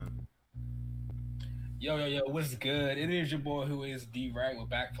Yo, what's good? It is your boy who is D Right. We're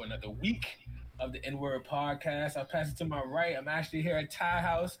back for another week of the N-Word podcast. I'll pass it to my right. I'm actually here at Ty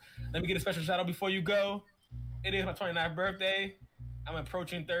House. Let me get a special shout out before you go. It is my 29th birthday. I'm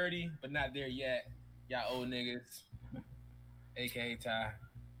approaching 30, but not there yet. Y'all old niggas. AKA Ty.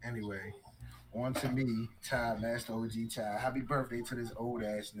 Anyway, on to me, Ty, Master OG Ty. Happy birthday to this old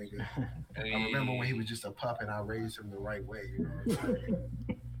ass nigga. Hey. I remember when he was just a pup and I raised him the right way. You know what I'm saying?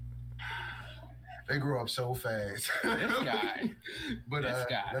 They grew up so fast. This guy. But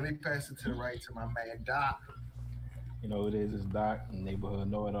let me pass it to the right to my man Doc. You know what it is, it's Doc, neighborhood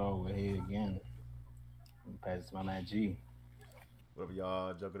know-it-all. We're here again. Pass it to my man G. What up,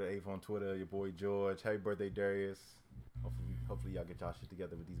 y'all? Joker the 8th on Twitter. Your boy George. Happy birthday, Darius. Hopefully y'all get y'all shit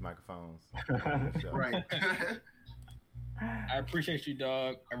together with these microphones. Right. I appreciate you,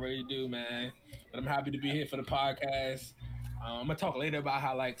 dog. I really do, man. But I'm happy to be here for the podcast. I'm gonna talk later about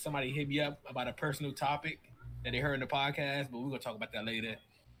how like somebody hit me up about a personal topic that they heard in the podcast, but we're gonna talk about that later.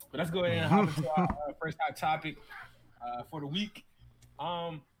 But let's go ahead and hop into our first hot topic for the week.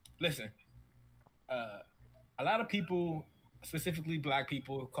 Listen, a lot of people, specifically Black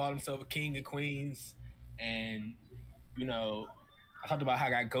people, call themselves king and queens, and you know, I talked about how I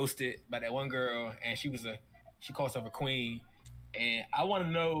got ghosted by that one girl, and she called herself a queen, and I want to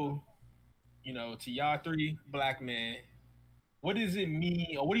know, you know, to y'all three Black men. What does it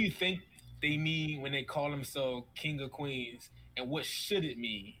mean, or what do you think they mean when they call themselves king or queens, and what should it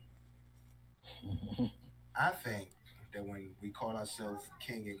mean? I think that when we call ourselves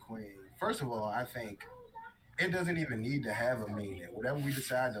king and queen, first of all, I think it doesn't even need to have a meaning. Whatever we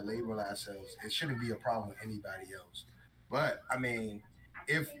decide to label ourselves, it shouldn't be a problem with anybody else. But, I mean,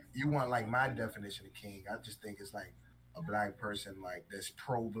 if you want, like, my definition of king, I just think it's like a Black person, like, that's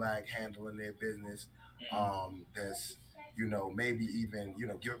pro-Black, handling their business, that's, you know, maybe even, you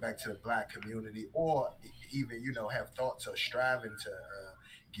know, give back to the Black community, or even, you know, have thoughts of striving to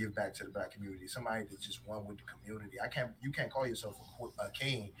give back to the Black community. Somebody that's just one with the community. You can't call yourself a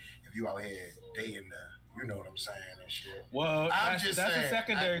king if you out here dating the, you know what I'm saying, and shit. Well, that's a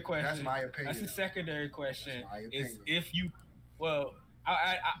secondary question. That's my opinion. That's a secondary question. Is if you, well,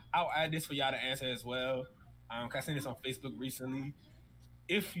 I'll add this for y'all to answer as well. I seen this on Facebook recently.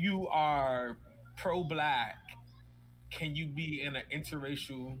 If you are pro-Black, can you be in an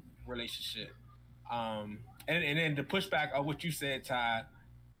interracial relationship? And then the pushback of what you said, Ty,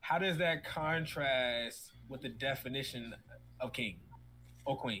 how does that contrast with the definition of king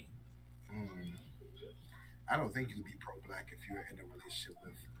or queen? I don't think you can be pro-Black if you're in a relationship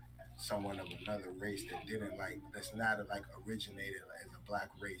with someone of another race that's not like originated as a Black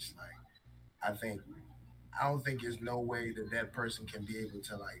race. Like, I don't think there's no way that person can be able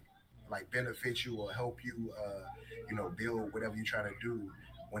to like benefit you or help you, you know, build whatever you're trying to do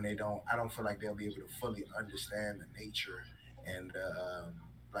when I don't feel like they'll be able to fully understand the nature and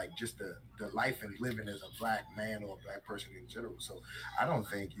like just the life and living as a Black man or a Black person in general. So I don't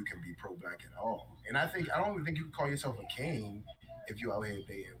think you can be pro-Black at all. And I don't even think you can call yourself a king if you out here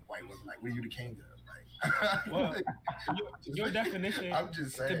dating white women. Like, what are you the king of? Like, well, your definition. I'm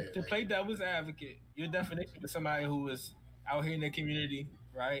just saying to play devil's advocate. Your definition of somebody who is out here in their community,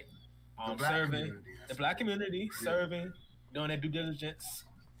 right? Serving the Black community, serving, doing their due diligence.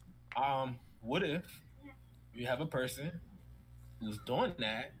 What if you have a person who's doing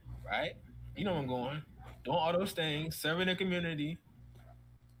that, right? You know where I'm going, doing all those things, serving the community,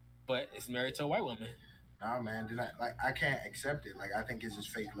 but is married to a white woman? Nah, man, I can't accept it. Like, I think it's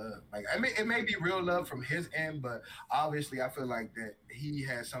just fake love. Like, I mean, it may be real love from his end, but obviously, I feel like that he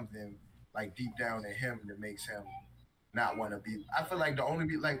has something like deep down in him that makes him not want to be. I feel like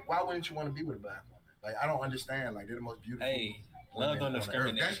why wouldn't you want to be with a Black woman? Like, I don't understand. Like, they're the most beautiful. Hey, love don't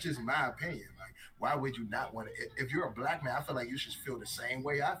discriminate. That's just my opinion. Like, why would you not want to? If you're a Black man, I feel like you should feel the same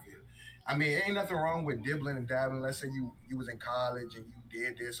way I feel. I mean, ain't nothing wrong with dibbling and dabbling. Let's say you was in college and you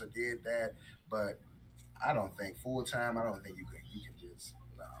did this or did that, but I don't think full time. I don't think you can just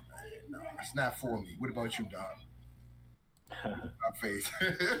no, it's not for me. What about you, Doc? My face.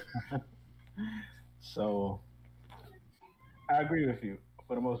 So I agree with you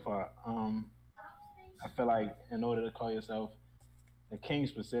for the most part. I feel like in order to call yourself a king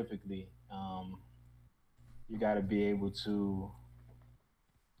specifically, you got to be able to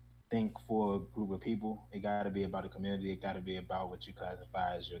think for a group of people. It got to be about a community. It got to be about what you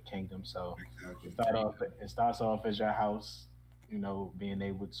classify as your kingdom. So it starts off as your house, you know, being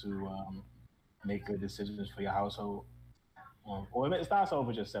able to make good decisions for your household. Or it starts off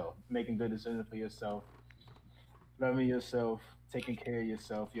with yourself, making good decisions for yourself, loving yourself, taking care of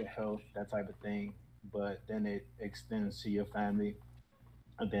yourself, your health, that type of thing. But then it extends to your family,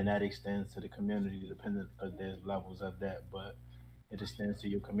 and then that extends to the community, depending because there's levels of that, but it extends to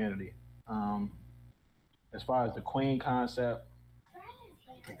your community. Um, as far as the queen concept,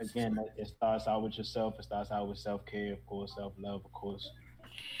 again, it starts out with yourself. It starts out with self care, of course, self love, of course.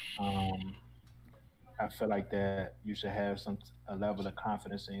 Um, I feel like that you should have some a level of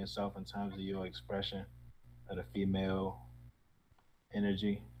confidence in yourself in terms of your expression of the female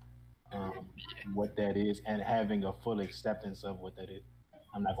energy, um, what that is, and having a full acceptance of what that is.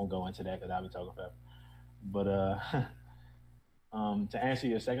 I'm not gonna go into that because I'll be talking forever. But to answer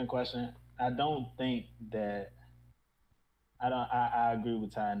your second question, I don't think that I don't. I agree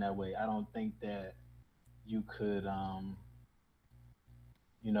with Ty in that way. I don't think that you could,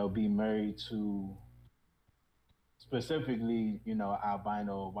 be married to specifically,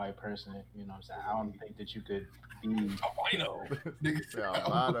 albino white person. You know what I'm saying? I don't think that you could be. Albino. Nigga, Say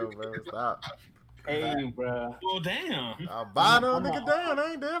albino, bro. Stop. Hey, bruh. Well, damn. Albino, I'm nigga, a, down.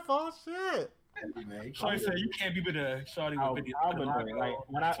 I ain't there for shit. man, Shorty said you can't be with a shorty with video. albinoid. Like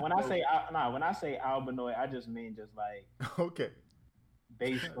when I say albinoid, I just mean just like Okay.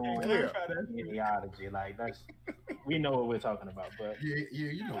 based on Yeah. genealogy. Like that's we know what we're talking about, but yeah,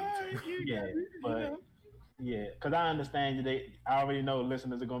 you know what I'm saying. yeah, but yeah, because I understand I already know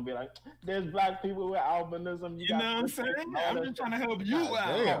listeners are gonna be like, "There's black people with albinism." You know what I'm saying? I'm just trying to help you God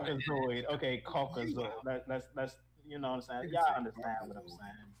out. damn. Caucasoid, okay, Caucasoid. Let's you know what I'm saying. Y'all understand what I'm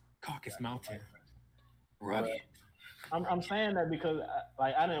saying. Caucasus Mountain. But I'm saying that because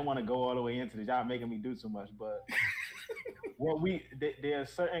I didn't want to go all the way into this. Y'all making me do too much, but there are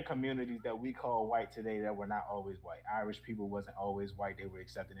certain communities that we call white today that were not always white. Irish people wasn't always white; they were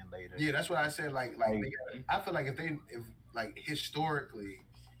accepted in later. Yeah, that's what I said. I feel like if like historically,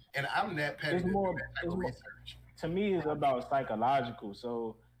 and I'm that petty. It's more, research. to me, it's about psychological.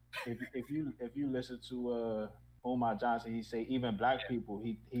 So if you listen to Omar Johnson, he say even black people,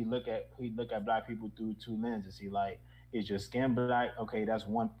 he look at black people through two lenses. He like, is your skin black? Okay, that's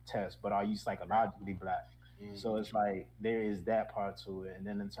one test. But are you psychologically black? So it's like there is that part to it. And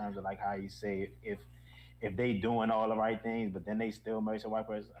then in terms of like how you say if they doing all the right things, but then they still marry a white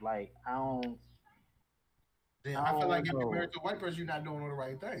person, like I don't. Then I feel like if you're married to a white person, you're not doing all the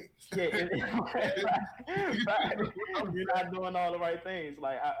right things. Yeah, right. You're not doing all the right things.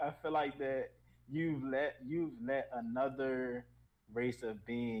 Like I feel like that you've let another race of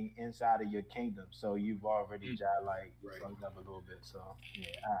being inside of your kingdom, so you've already just like fucked up a little bit. So yeah,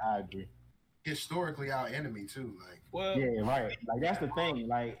 I agree. Historically, our enemy too. Like, yeah, right. Like that's the thing.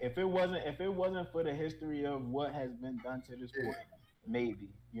 Like if it wasn't for the history of what has been done to this point, maybe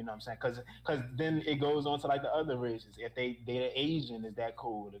you know what I'm saying? Because then it goes on to like the other races. If they're Asian, is that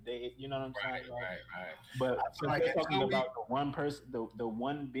cool? If they, you know what I'm saying? Right. But since we're talking about the one person, the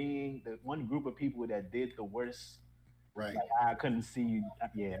one being, the one group of people that did the worst. Right. Like, I couldn't see.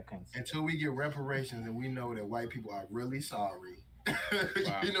 Yeah, I couldn't see. Until we get reparations and we know that white people are really sorry.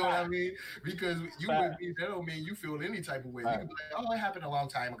 You know what I mean? Because you with me, that don't mean you feel any type of way. You can be like, "Oh, it happened a long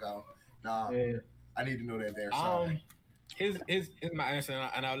time ago." Nah, I need to know that they're sorry. Here's my answer,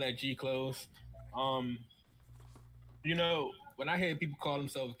 and I'll let G close. When I hear people call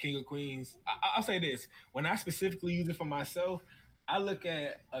themselves king or queens, I'll say this: when I specifically use it for myself, I look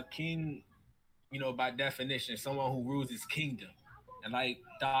at a king, by definition, someone who rules his kingdom. And like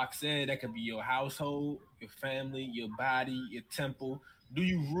Doc said, that could be your household, your family, your body, your temple. Do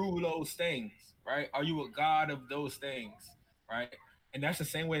you rule those things, right? Are you a god of those things, right? And that's the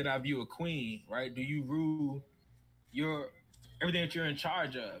same way that I view a queen, right? Do you rule your everything that you're in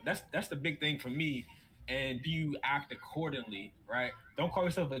charge of? That's the big thing for me. And do you act accordingly, right? Don't call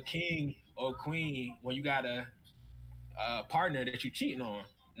yourself a king or a queen when you got a partner that you're cheating on.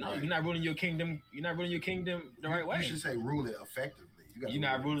 No, you're not ruling your kingdom. You're not ruling your kingdom the right way. You should say rule it effectively. You're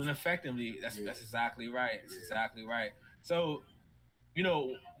not ruling effectively. That's exactly right. That's exactly right. So,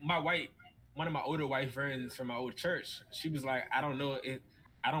 one of my older white friends from my old church, she was like, I don't know it.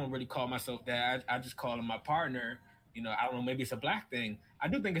 I don't really call myself that. I just call him my partner. I don't know. Maybe it's a black thing. I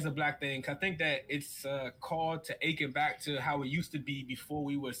do think it's a black thing. I think that it's called to aching back to how it used to be before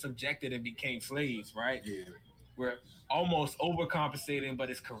we were subjected and became slaves, right? Yeah. We're almost overcompensating, but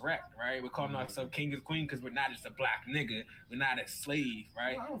it's correct, right? We're calling ourselves king and queen because we're not just a black nigga. We're not a slave,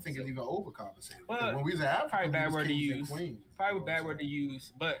 right? Well, I don't think it's even overcompensating. Well, when we was African, probably bad word to use. Probably a bad word to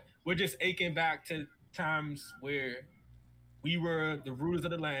use. But we're just aching back to times where we were the rulers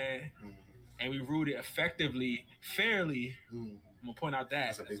of the land, and we ruled it effectively, fairly. I'm gonna point out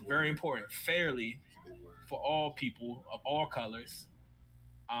that it's very important. Fairly for all people of all colors.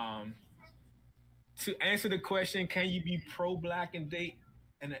 To answer the question, can you be pro-black and date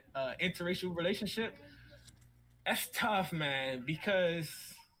an interracial relationship? That's tough, man, because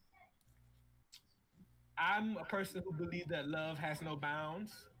I'm a person who believes that love has no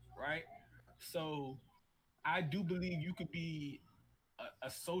bounds, right? So I do believe you could be a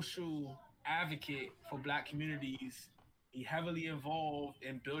social advocate for Black communities, be heavily involved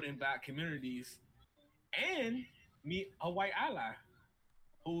in building Black communities, and meet a white ally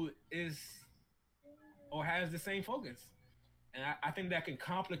who is or has the same focus. And I think that can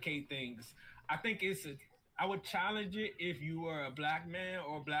complicate things. I think I would challenge it if you were a Black man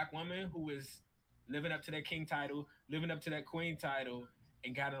or a Black woman who is living up to that king title, living up to that queen title,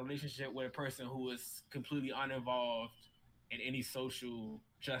 and got in a relationship with a person who is completely uninvolved in any social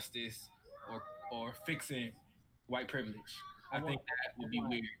justice or fixing white privilege. I I think want, that I would be want,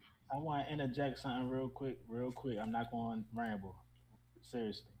 weird. I want to interject something real quick. I'm not going to ramble.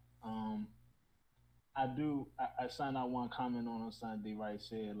 Seriously. I do. Something I want to comment on Sunday, right?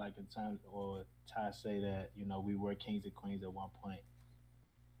 Said like in terms, or Ty say that we were kings and queens at one point.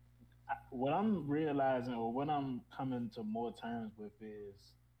 What I'm realizing, or what I'm coming to more terms with,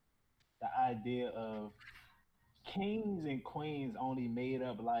 is the idea of kings and queens only made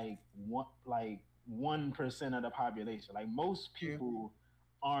up like 1% of the population. Like most Yeah, people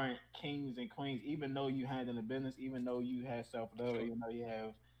aren't kings and queens, even though you handle the business, even though you have self love, sure. even though you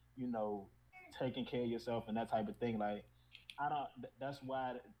have, you know, taking care of yourself and that type of thing. Like I don't. That's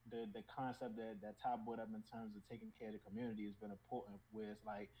why the concept that Ty brought up in terms of taking care of the community has been important. Where it's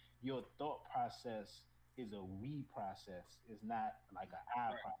like your thought process is a we process. It's not like an I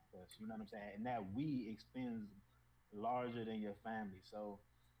Right. process. You know what I'm saying? And that we extends larger than your family. So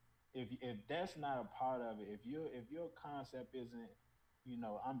if that's not a part of it, if your concept isn't,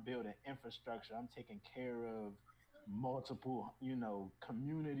 I'm building infrastructure, I'm taking care of multiple,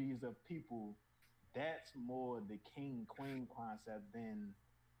 communities of people, that's more the king queen concept than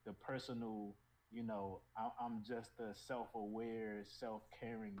the personal, I'm just a self-aware,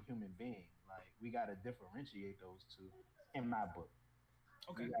 self-caring human being. Like we got to differentiate those two in my book.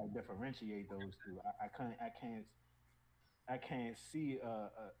 We Okay. got to differentiate those two. I can't see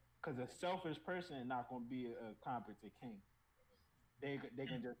because a selfish person is not going to be a competent king. They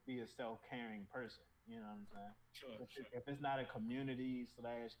can just be a self caring person. You know what I'm saying? Sure. Sure. If it's not a community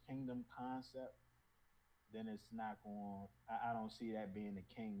slash kingdom concept, then it's not going. I don't see that being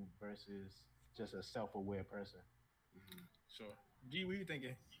a king versus just a self aware person. Sure. G, what are you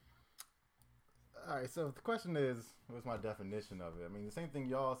thinking? All right, so the question is, what's my definition of it? I mean, the same thing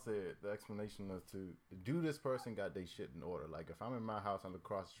y'all said. The explanation is to do this person got their shit in order. Like if I'm in my house, I'm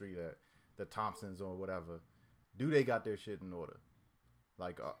across the street at the Thompsons or whatever. Do they got their shit in order?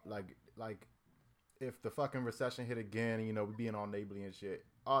 Like if the fucking recession hit again, we being all neighborly and shit.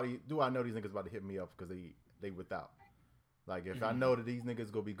 Do I know these niggas about to hit me up because they without? Like if I know that these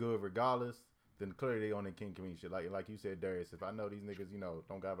niggas gonna be good regardless, then clearly they on the king queen shit. Like you said, Darius. If I know these niggas,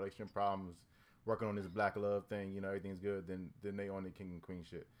 don't got relationship problems, working on this black love thing, everything's good, then they on the king and queen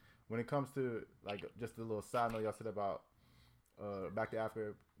shit. When it comes to like just a little side note y'all said about back to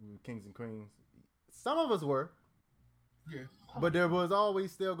Africa, kings and queens. Some of us were, Yeah. but there was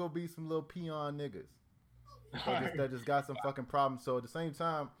always still gonna be some little peon niggas that just got some fucking problems. So at the same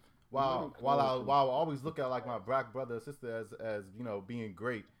time, while I always look at like my black brother or sister as being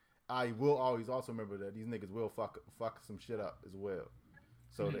great, I will always also remember that these niggas will fuck some shit up as well.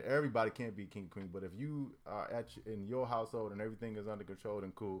 So that everybody can't be king queen, but if you are in your household and everything is under control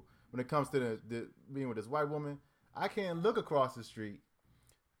and cool, when it comes to the being with this white woman, I can't look across the street,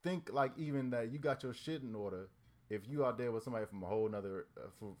 think like even that you got your shit in order. If you out there with somebody from a whole nother,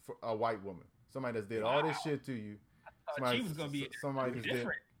 for a white woman, somebody that's did all this shit to you, Thought G was gonna be somebody just did.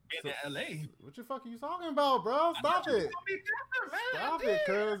 different being in LA. What the fuck are you talking about, bro? Stop it. Gonna be different, man. Stop it,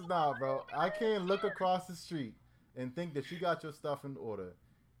 cuz. Nah, bro. I can't look across the street and think that you got your stuff in order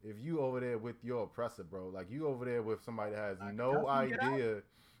if you over there with your oppressor, bro. Like, you over there with somebody that has no idea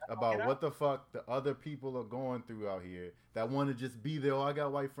about what the fuck the other people are going through out here that want to just be there. Oh, I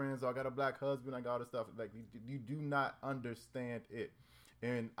got white friends. Oh, I got a black husband. I got all this stuff. Like, you do not understand it.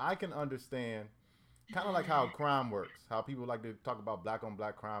 And I can understand kind of like how crime works, how people like to talk about black on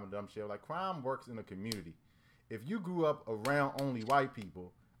black crime and dumb shit. Like, crime works in a community. If you grew up around only white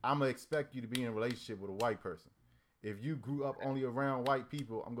people, I'm gonna expect you to be in a relationship with a white person. If you grew up only around white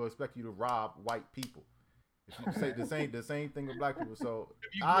people, I'm gonna expect you to rob white people. If you say the same thing with black people, so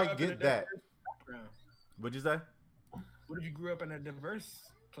I get that. What'd you say? What if you grew up in a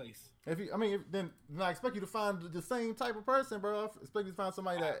diverse place? Then I expect you to find the same type of person, bro. I expect you to find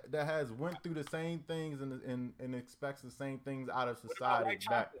somebody that has went through the same things and expects the same things out of society.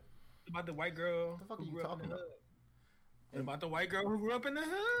 What about the white girl? What the fuck are you talking about? What about the white girl who grew up in the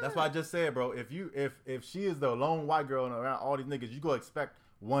hood? That's why I just said, bro. If she is the lone white girl and around all these niggas, you go expect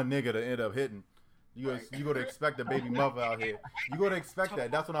one nigga to end up hitting. You go to expect a baby mother out here. You go to expect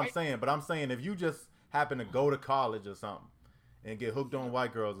that. That's what I'm saying. But I'm saying if you just happen to go to college or something and get hooked on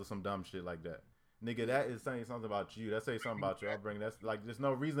white girls or some dumb shit like that, nigga, that is saying something about you. That says something about your upbringing. That's like there's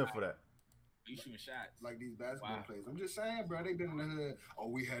no reason for that. You shooting shots like these basketball players. I'm just saying, bro. They been in the hood. Oh,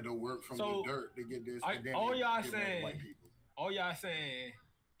 we had to work from the dirt to get this. All y'all saying,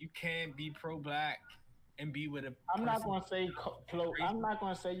 you can't be pro-black and be with a. I'm not gonna say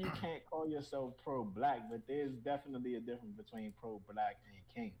you can't call yourself pro-black, but there's definitely a difference between pro-black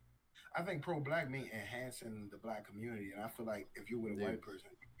and king. I think pro-black means enhancing the black community, and I feel like if you're with a white person,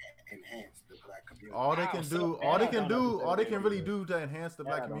 enhance the black community. All they can really do to enhance the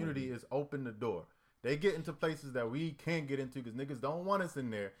black community is open the door. They get into places that we can't get into because niggas don't want us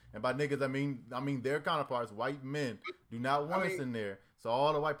in there. And by niggas, I mean their counterparts, white men, do not want us in there. So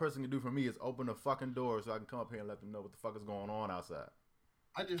all the white person can do for me is open the fucking door so I can come up here and let them know what the fuck is going on outside.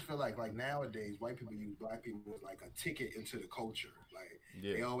 I just feel like nowadays white people use black people as like a ticket into the culture. Like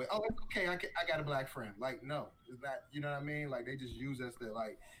they always, it's okay, I got a black friend. Like no, it's not. You know what I mean? Like they just use us to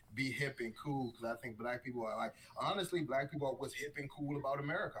like be hip and cool because I think black people are like honestly, black people are what's hip and cool about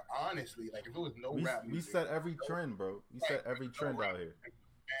America. Honestly, like if it was no rap music, we set every trend, bro. We set every trend out here.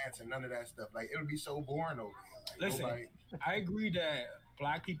 Dance and none of that stuff. Like it would be so boring over here. Like, listen, I agree that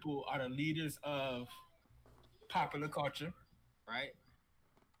black people are the leaders of popular culture, right?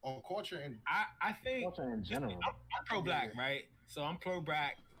 On culture and I think culture in general. I'm pro-black, right? So I'm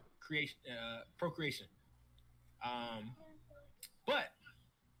pro-black procreation. But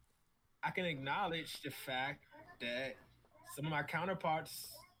I can acknowledge the fact that some of my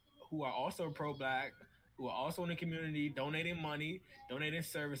counterparts who are also pro-black, who are also in the community, donating money, donating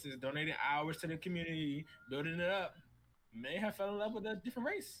services, donating hours to the community, building it up, may have fell in love with a different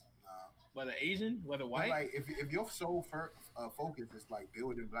race. Whether Asian, whether white. But like, if your sole focus is like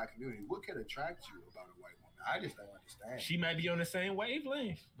building black community, what could attract you about a white woman? I just don't understand. She might be on the same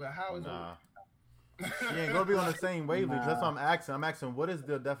wavelength. But how is she ain't gonna be on the same wavelength. That's what I'm asking. I'm asking, what is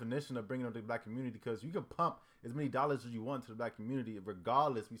the definition of bringing up the black community? Because you can pump as many dollars as you want to the black community.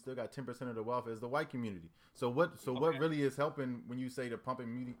 Regardless, we still got 10% of the wealth as the white community. So what really is helping when you say they're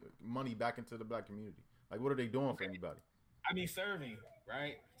pumping money back into the black community? Like, what are they doing for anybody? I mean, serving,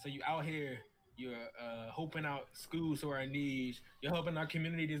 right? So you out here, you're helping out schools who are in need. You're helping out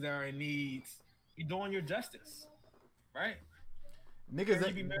communities that are in needs. You're doing your justice, right?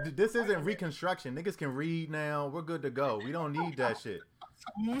 Niggas, this isn't reconstruction. Niggas can read now. We're good to go. We don't need that shit.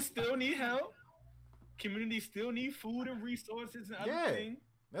 Schools still need help. Communities still need food and resources and other things.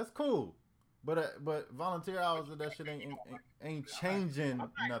 That's cool. But volunteer hours of that shit ain't changing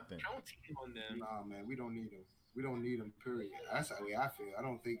nothing. Counting on them. Nah, man, we don't need them. We don't need them, period. That's the way I feel. I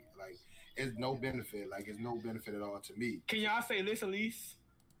don't think, like, it's no benefit. Like, it's no benefit at all to me. Can y'all say this at least?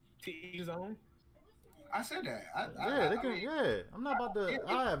 To each his own? I said that. I'm not about to.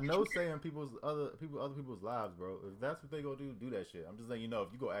 I have no say in other people's lives, bro. If that's what they go do that shit. I'm just letting you know. If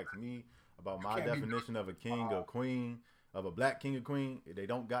you go ask me about my definition of a king or queen, of a black king or queen, they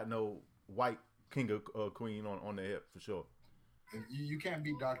don't got no white king or queen on their hip for sure. You can't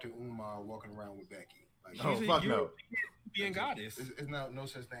be Dr. Umar walking around with Becky. Like, she's fuck no. European goddess. It's no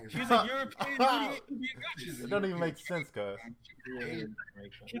such thing as she's a European goddess. It doesn't even make sense, cuz.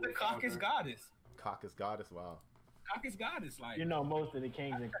 She's a Caucasus goddess. Caucasus goddess, wow. Caucasus goddess, like, you know, most of the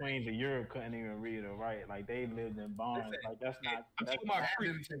kings and queens of Europe couldn't even read or write. Like, they lived in barns. Like, that's not. I'm talking about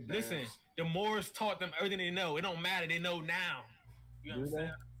listen, the Moors taught them everything they know. It don't matter. They know now. You know what I'm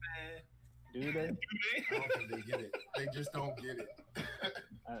saying? Do they? I don't think they get it. They just don't get it.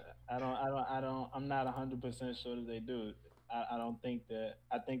 I'm not 100% sure that they do. I don't think that.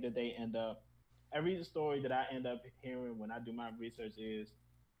 I think that they end up. Every story that I end up hearing when I do my research is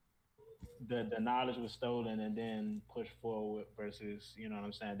the knowledge was stolen and then pushed forward versus, you know what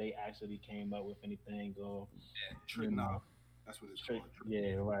I'm saying, they actually came up with anything or trick knock. That's what it's called.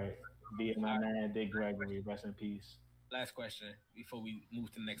 Yeah, right. Be my man Dick Gregory, rest in peace. Last question before we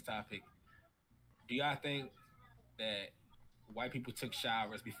move to the next topic. Do y'all think that white people took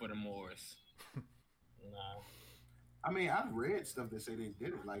showers before the Moors? Nah. I mean, I've read stuff that say they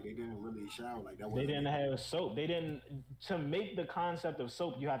didn't. Like, they didn't really shower. Like, that. They didn't have soap. They didn't. To make the concept of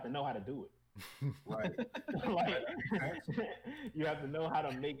soap, you have to know how to do it. Right. Like, you have to know how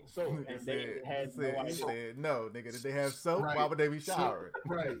to make soap. And they had no, nigga, did they have soap? Right. Why would they be showering?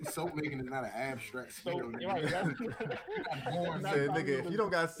 Right. Soap making is not an abstract soap. Right. Nigga, if you don't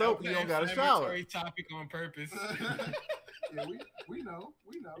got soap, you don't got a shower. Topic on purpose. Yeah, we know.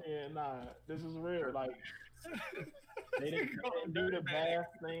 Yeah, nah, this is real. Like, They didn't do the bad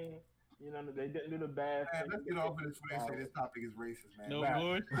thing. You know, they didn't do the bad Man, thing. let's get off of this when they say this topic is racist, man. No Right.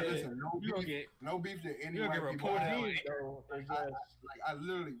 bullshit. Listen, You no beef to any gonna white get people. reported. I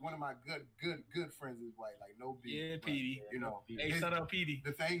literally, one of my good friends is white. Like, no beef. Yeah, but, Petey. You know, Hey, son of Petey.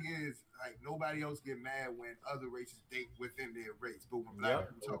 the thing is, like, nobody else get mad when other races date within their race, but when black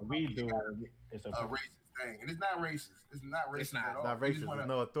people talk We about do it's a racist thing, and it's not racist. It's not racist It's not. at all. Not racist. There's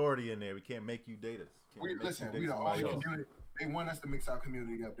no authority in there. We can't make you date us. We the only community. They want us to mix our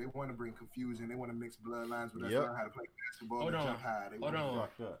community up. They want to bring confusion. They want to mix bloodlines with us. Learn how to play basketball and jump high. Hold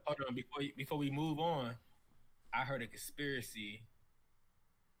on. Before we move on, I heard a conspiracy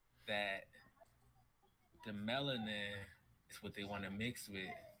that the melanin is what they want to mix with.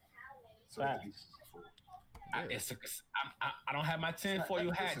 So I don't have my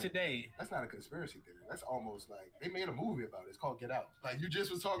tinfoil hat today. That's not a conspiracy theory. That's almost like they made a movie about it. It's called Get Out. Like you just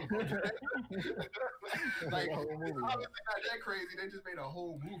was talking about. Like it's obviously not that crazy. They just made a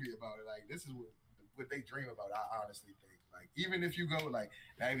whole movie about it. Like this is what they dream about. I honestly think. Like even if you go like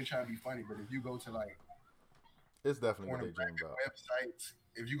not even trying to be funny, but if you go to like it's definitely what they dream about. Websites.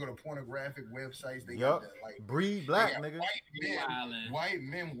 If you go to pornographic websites, they got that, like breed black nigga. White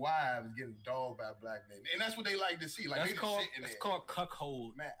men wives getting dogged by black men, and that's what they like to see. Like it's called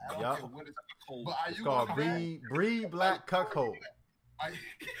cuckold. Man, I don't care what it's called. But are you called breed black cuckold.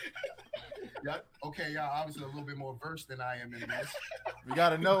 Okay, y'all obviously a little bit more versed than I am in this. We got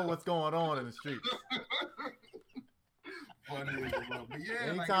to know what's going on in the streets. But yeah,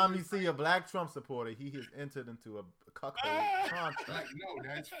 anytime you see a black Trump supporter, he has entered into a cuckold contract. Like, no,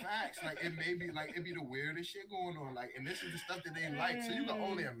 that's facts. Like, it may be like it be the weirdest shit going on. Like, and this is the stuff that they like. So you can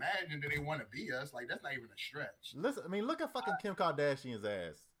only imagine that they want to be us. Like, that's not even a stretch. Listen, I mean, look at fucking Kim Kardashian's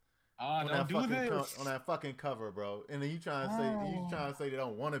ass. On that fucking cover, bro. And then you trying to say they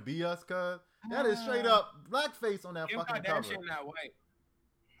don't want to be us, cuz that is straight up blackface on that Kim fucking Kardashian cover. Not white.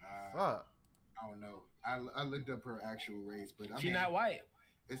 Fuck. I don't know. I looked up her actual race, but she's not white.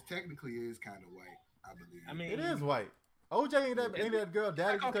 It's technically is kind of white, I believe. I mean, it is white. OJ ain't that girl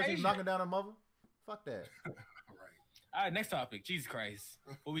daddy because she's knocking down her mother. Fuck that. All right, next topic. Jesus Christ.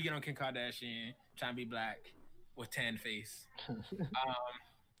 Before we get on Kim Kardashian trying to be black with tan face. All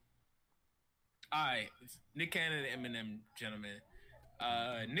right, Nick Cannon and Eminem, gentlemen.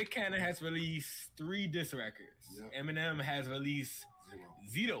 Nick Cannon has released 3 diss records. Yep. Eminem has released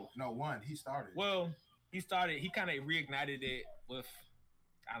 0. No, 1. He started. Well, he kind of reignited it with,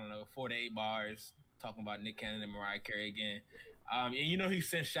 I don't know, 4 to 8 bars talking about Nick Cannon and Mariah Carey again. And you know he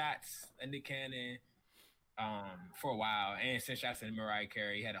sent shots at Nick Cannon for a while and sent shots at Mariah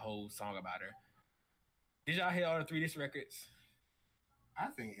Carey. He had a whole song about her. Did y'all hear all the 3 diss records? I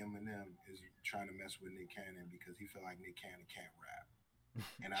think Eminem is trying to mess with Nick Cannon because he feel like Nick Cannon can't rap.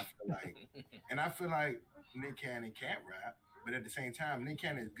 And I feel like Nick Cannon can't rap. But at the same time, Nick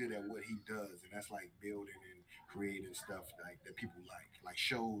Cannon is good at what he does, and that's like building and creating stuff like that people like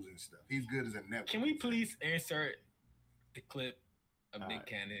shows and stuff. He's good as a network. Can we please insert the clip of Nick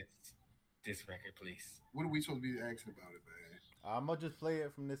Cannon's diss record, please? What are we supposed to be asking about it, man? I'm gonna just play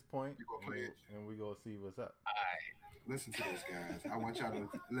it from this point, and we gonna see what's up. All right. Listen to this, guys. I want y'all to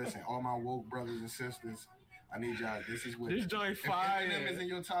listen. All my woke brothers and sisters. I need y'all. This is what this joint fire. If Eminem is in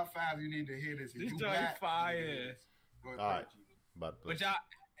your top 5, you need to hear this. This joint fire. All right. But y'all,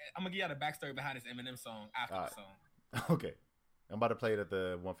 I'm gonna give y'all the backstory behind this Eminem song after the song. Okay, I'm about to play it at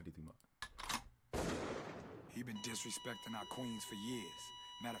the 152 mark. He been disrespecting our queens for years.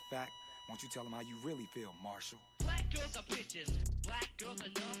 Matter of fact, won't you tell him how you really feel, Marshall? Black girls are bitches. Black girls are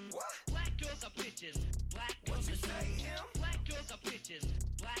dumb. What? Black girls are bitches. Black girls are dumb. Black girls are bitches.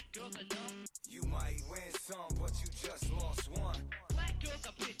 Black girls are dumb. You might win some, but you just lost one. Black girls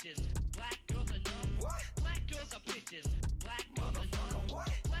are bitches. Black girls are dumb. What? Black girls are bitches. Black girls are dumb. What?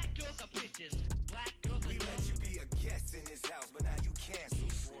 Black girls are bitches. Black girls are we dumb. let you be a guest in this house, but now you cancel.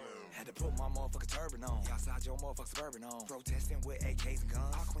 Had to put my motherfucking turban on. Outside your motherfucking suburban on. Protesting with AKs and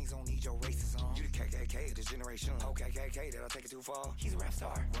guns. Our queens don't need your racism. You the KKK of this generation. Okay, KKK, did I take it too far? He's a rap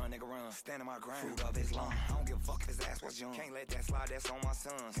star. Run, nigga, run. Stand in my ground. Fruit of his lung. I don't give a fuck if his ass was young. Can't let that slide, that's on my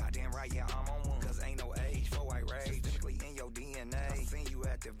sons. Goddamn right, yeah, I'm on one. Cause ain't no age for white rage. Specifically in your DNA. Seen you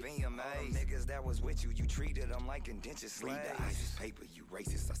at the VMA. Niggas that was with you, you treated them like indentured slaves. Read the ISIS paper, you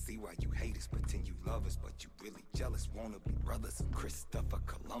racist. I see why you hate us. Pretend you love us, but you really jealous. Wanna be brothers. Christopher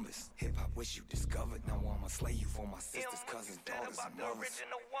Columbus. Hip-hop wish you discovered. Now I'ma slay you for my sisters, cousins, daughters, and mothers.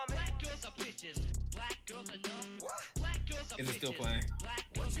 Black girls are bitches. Black girls are dumb. What? Black girls are bitches. Is it still playing?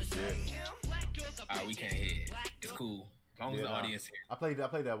 Black girls are dumb. Black girls are bitches. Alright, we can't hear it. It's cool. As long as the audience here. I played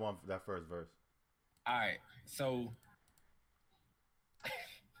that first verse. Alright, so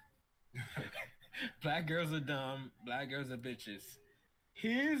Black girls are dumb. Black girls are bitches.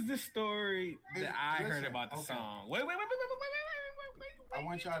 Here's the story that I heard about the song. Wait. I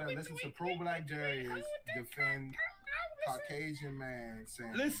want y'all to listen to Pro Black Darius defend Caucasian man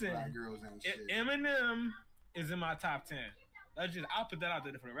saying black girls ain't shit. Eminem is in my top 10. I'll put that out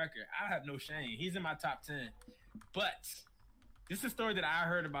there for the record. I have no shame. He's in my top 10. But this is a story that I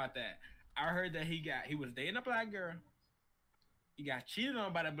heard about that. I heard that he was dating a black girl. He got cheated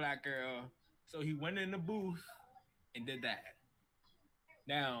on by the black girl. So he went in the booth and did that.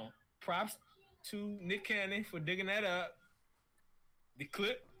 Now, props to Nick Cannon for digging that up. The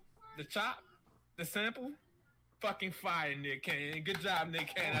clip, the chop, the sample, fucking fire, Nick Cannon. Good job,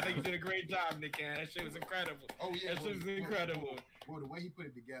 Nick Cannon. I think you did a great job, Nick Cannon. That shit was incredible. Oh, yeah. That shit was incredible. Well, the way he put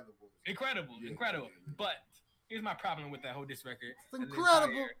it together was incredible. But here's my problem with that whole diss record. It's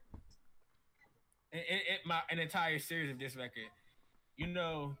incredible. An entire series of diss record. You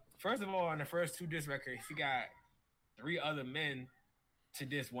know, first of all, on the first 2 diss records, he got 3 other men to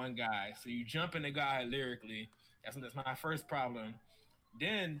diss one guy. So you jump in the guy lyrically. That's my first problem.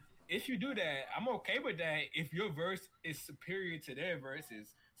 Then, if you do that, I'm okay with that if your verse is superior to their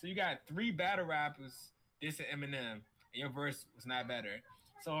verses. So you got 3 battle rappers dissing Eminem, and your verse was not better.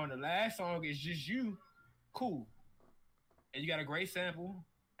 So on the last song, it's just you. Cool. And you got a great sample.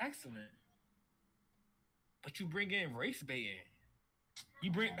 Excellent. But you bring in race baiting.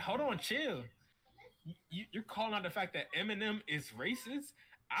 Hold on, chill. You're calling out the fact that Eminem is racist?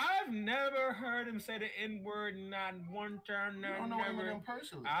 I've never heard him say the N-word, not one time. You don't know Eminem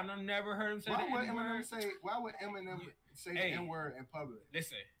personally. I've never heard him say the N-word. Why would Eminem say the N-word in public?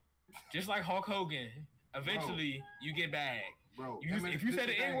 Listen, just like Hulk Hogan, eventually you get bagged. Bro, if you say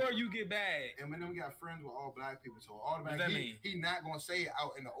the N-word, you get bagged. Eminem got friends with all black people, so automatically he not gonna say it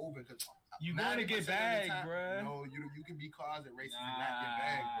out in the open because you gonna get bagged, bro. No, you can be closet racist and not get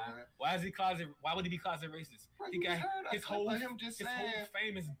bagged, bro. Why would he be closet racist? Bro, he got his whole whole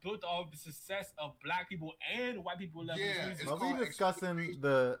fame is built off the success of black people and white people. Are we discussing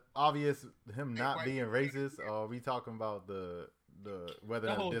the obvious him not being racist, or are we talking about the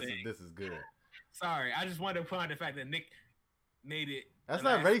whether this is good? Sorry, I just wanted to point out the fact that Nick made it. That's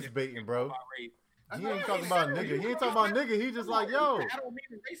not race baiting, bro. He ain't talking about nigga. He ain't talking about nigga. He just like, yo. I don't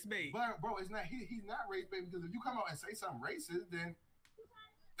mean race bait. But bro, it's not. He's not race baiting because if you come out and say something racist, then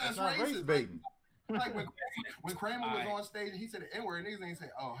that's not racist. race baiting. Like when Kramer was on stage and he said the N-word, niggas ain't say,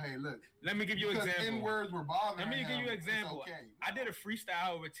 "Oh, hey, look." Let me give you an example. N-words were bothering him. Let me give you an example. Okay. I did a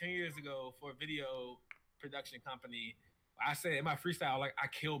freestyle over 10 years ago for a video production company. I said in my freestyle, like, I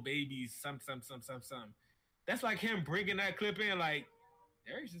kill babies, some. That's like him bringing that clip in, like,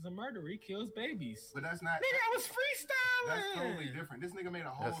 Darius is a murderer. He kills babies. But that's not. Nigga, I was freestyling. That's totally different. This nigga made a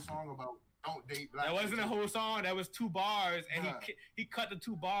whole song about don't date black. That wasn't a whole song. That was 2 bars, and he cut the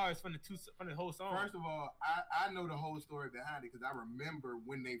 2 bars from the whole song. First of all, I know the whole story behind it because I remember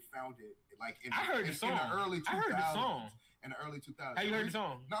when they found it. Like in the early 2000s. I heard the song. In the early 2000s. How you heard the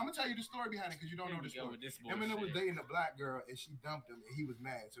song? No, I'm gonna tell you the story behind it because you don't know the story. Eminem was dating a black girl and she dumped him and he was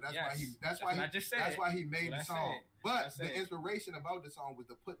mad. So that's why he made the song. But the inspiration about the song was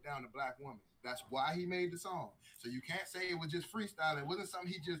to put down the black woman. That's why he made the song. So you can't say it was just freestyle. It wasn't something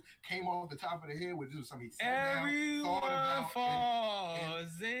he just came off the top of the head with. This was something he sat down, thought about.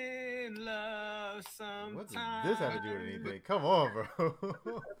 Falls in love sometimes. What does this have to do with anything? Come on, bro.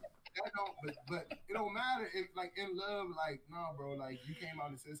 But it don't matter if, like, in love, like, no, bro, like, you came out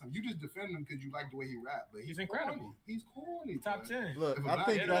and said something. You just defend him because you like the way he rap, but he's incredible. Corny. He's corny. Top 10. Look,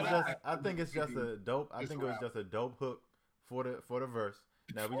 I think it's just a dope. I think it was just a dope hook for the verse.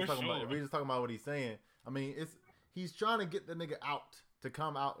 Now we just talking about what he's saying. I mean, he's trying to get the nigga out to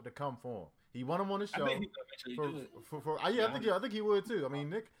come for him. He want him on the show. I think he would too. I mean,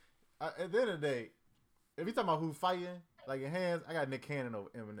 Nick. At the end of the day, if you talking about who fighting, like in hands, I got Nick Cannon over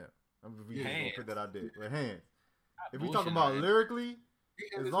Eminem. I'm gonna put that out there with hands. If we talking about lyrically,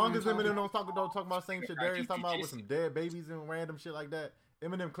 as long as Eminem don't talk about same shit Darius talking about with some dead babies and random shit like that,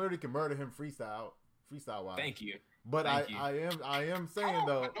 Eminem clearly can murder him freestyle wise. Thank you. But I am saying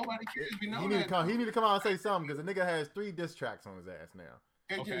though, he need to come out and say something because the nigga has 3 diss tracks on his ass now.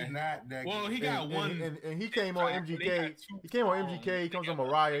 It's just not that. Well, he got one, and he came on MGK. He came on MGK. He comes on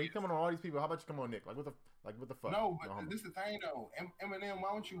Mariah. He coming on all these people. How about you come on Nick? Like what the fuck? No, but this is the thing though. Eminem,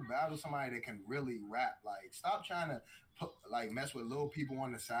 why don't you battle somebody that can really rap? Like, stop trying to mess with little people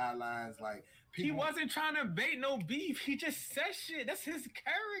on the sidelines. Like, he wasn't trying to bait no beef. He just said shit. That's his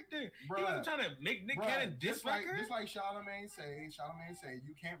character. Bruh, he wasn't trying to make Nick Cannon diss record. Just like Charlamagne say,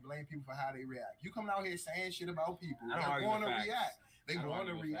 you can't blame people for how they react. You coming out here saying shit about people, they're going to react. They want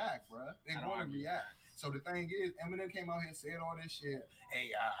to react, bro. They want to react. So the thing is, Eminem came out here and said all this shit. Hey,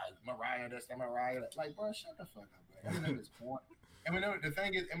 Mariah, this and Mariah. Like, bro, shut the fuck up, bro. Eminem is corny. Eminem, the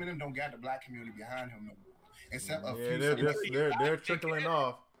thing is, Eminem don't got the black community behind him no more. Except a few. They're trickling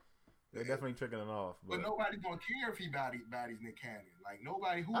off. They're definitely trickling off. But nobody's gonna care if he bodies Nick Cannon. Like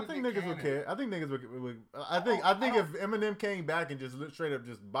nobody. I think niggas would care. I think niggas would. I think if Eminem came back and just straight up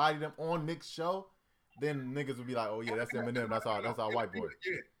just bodied him on Nick's show, then niggas would be like, oh yeah, that's Eminem. That's our white boy.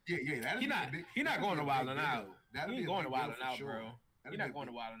 Yeah. He not going to Wildin' Out. He ain't going to Wildin' Out, bro. He not going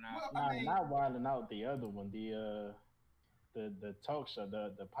to Wildin' Out. Not Wildin' Out. The other one, the talk show,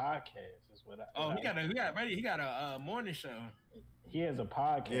 the podcast is what. He got a morning show. He has a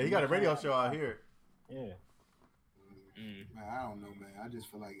podcast. Yeah, he got a radio show out here. Yeah. Man, I don't know, man. I just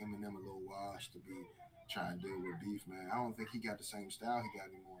feel like Eminem a little washed to be trying to deal with beef, man. I don't think he got the same style he got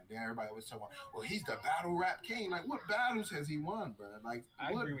anymore. Then everybody was talking about, well, he's the battle rap king. Like, what battles has he won, bro? Like,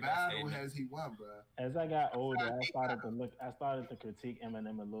 what battle has he won, bro? As I got older, I started to critique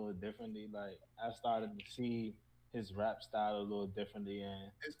Eminem a little differently. Like, I started to see his rap style a little differently,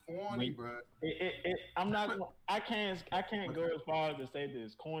 and it's corny, bro. I can't go as far as to say that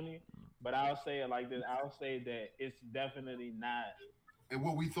it's corny, but I'll say it like this. I'll say that it's definitely not. And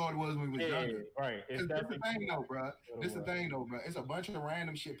what we thought it was when we was younger. Right. This the thing though, bro. It's a bunch of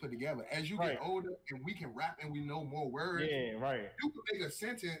random shit put together. As you get older and we can rap and we know more words. Yeah, right. You can make a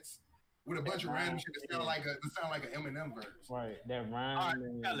sentence with a bunch of random shit that sound like an Eminem verse. Right. That rhyme. All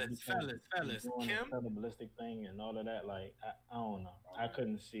right, fellas. Kim, the ballistic thing and all of that. Like I don't know. I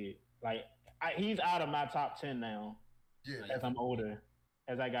couldn't see it. Like he's out of my top 10 now. Yeah. As I'm older.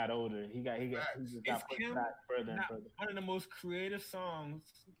 As I got older, he just got pushed back further and further. One of the most creative songs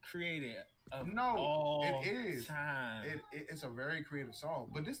created of it is. Time. It's a very creative song.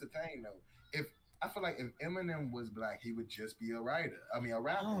 But this is the thing though. I feel like if Eminem was black, he would just be a writer. I mean, a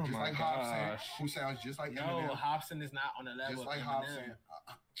rapper, just like Hobson, who sounds just like Eminem. No, Hobson is not on the level. Just like of Hobson.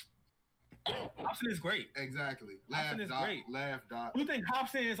 Hobson is great. Exactly. Hobson is great. Laugh, Doc. You think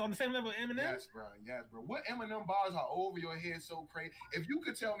Hobson is on the same level as Eminem? Yes, bro. What Eminem bars are over your head so crazy? If you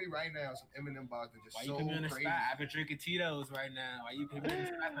could tell me right now some Eminem bars that just so crazy. Why you put me on the spot? I've been drinking Tito's right now. Why you put me on the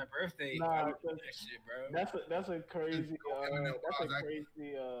spot? It's my birthday. Nah, that shit, bro. That's a crazy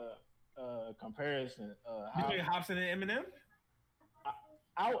comparison. You think Hobson and Eminem?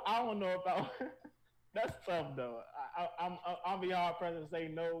 I don't know about. That's tough though. I'll be hard pressed to say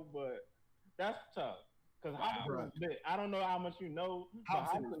no, but that's tough. Because Hobson is lit. I don't know how much you know.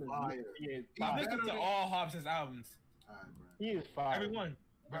 Hobson is fire. I listen to all Hobson's albums. All right, bro. He is fire. Everyone.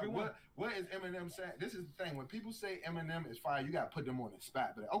 What is Eminem saying? This is the thing. When people say Eminem is fire, you got to put them on the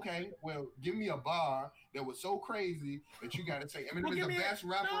spot. But okay, well, give me a bar that was so crazy that you got to say Eminem is the best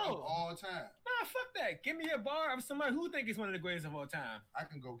rapper of all time. Nah, fuck that. Give me a bar of somebody who think is one of the greatest of all time. I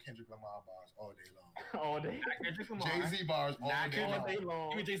can go Kendrick Lamar bars all day long. All day. Kendrick Lamar. Jay-Z bars all day long.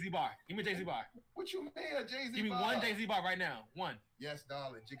 Give me Jay-Z bar. What you mean, Jay-Z bar? Give me one Jay-Z bar right now. One. Yes,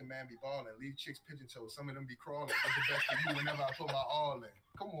 darling. Jigga man be ballin'. Leave chicks pigeon toes. Some of them be crawling. That's the best for you whenever I put my all in.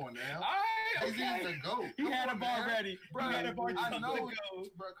 Come on now. All right, Jay-Z is the GOAT. He had a bar ready. Bro, he had a bar I know, go.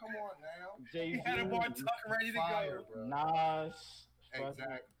 Bro, come on now. Jay-Z he had a bar tucked ready to fire, go. Bro. Nas.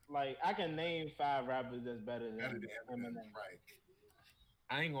 Exactly. Like, I can name 5 rappers that's better than Eminem. Right.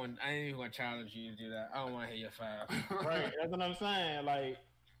 I ain't even gonna challenge you to do that. I don't want to hear your 5. Right. That's what I'm saying. Like,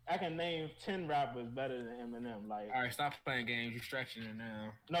 I can name 10 rappers better than Eminem. Like, all right, stop playing games. You're stretching it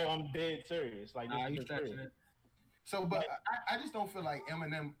now. No, I'm dead serious. Like, you stretching it. So, but I just don't feel like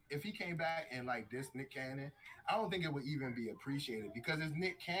Eminem, if he came back and like this Nick Cannon, I don't think it would even be appreciated because it's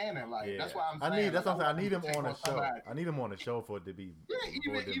Nick Cannon. Like that's why I'm saying. That's what I'm saying. I need him on a show. I need him on the show for it to be.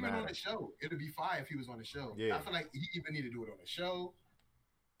 Yeah, even on the show, it'd be fine if he was on the show. Yeah. I feel like he even need to do it on the show.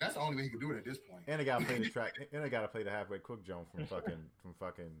 That's the only way he could do it at this point. And they gotta play the track. And they gotta play the halfway cook Joan from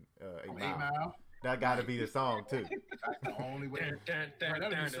fucking 8 Mile. That gotta be the song too. That's the only way. That'd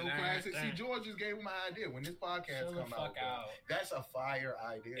be so classic. See, George just gave him my idea when this podcast comes out. That's a fire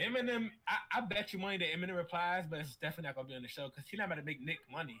idea. Eminem, I bet you money that Eminem replies, but it's definitely not gonna be on the show because he's not about to make Nick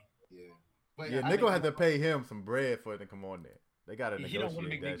money. Yeah, but Nick gonna have to pay him some bread for it to come on there. They gotta negotiate. He don't want to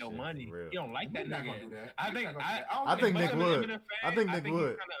make Nick no money. He don't like that nigga. I think Nick would. I think Nick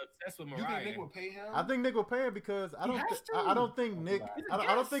would. You think Nick would pay him? I think Nick would pay him because I don't think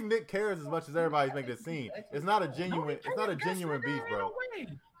Nick cares as much as everybody's making it seem. It's not a genuine. It's not a genuine beef, bro.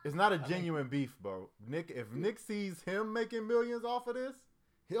 It's not a genuine beef, bro. If Nick sees him making millions off of this,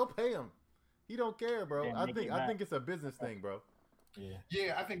 he'll pay him. He don't care, bro. I think it's a business thing, bro.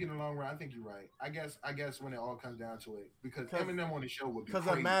 Yeah, I think in the long run, I think you're right. I guess when it all comes down to it, because Eminem on the show would be. Because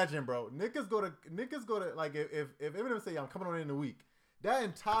imagine, bro, Nick is gonna like if Eminem say I'm coming on in a week, That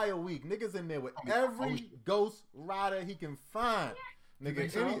entire week, niggas in there with every Ghost Rider he can find.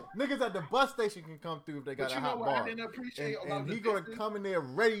 Niggas, niggas at the bus station can come through if they got a hot bar. I didn't appreciate and he gonna come in there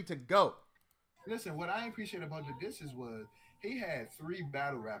ready to go. Listen, what I appreciate about the disses was he had 3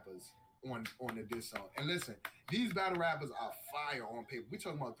 battle rappers on the diss song. And listen, these battle rappers are fire on paper. We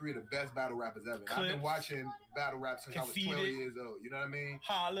talking about 3 of the best battle rappers ever. I've been watching battle rap since I was 12 years old. You know what I mean?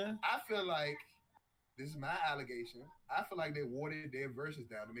 Holla. I feel like, this is my allegation, I feel like they watered their verses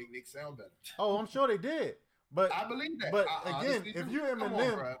down to make Nick sound better. Oh, I'm sure they did. But I believe that. But again, if you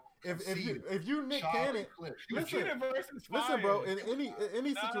Eminem, if you Nick Cannon, listen, bro. In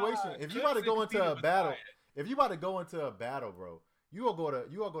any situation, if you about to go into a battle, bro, you all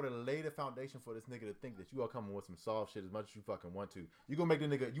go to lay the foundation for this nigga to think that you are coming with some soft shit as much as you fucking want to. You gonna make the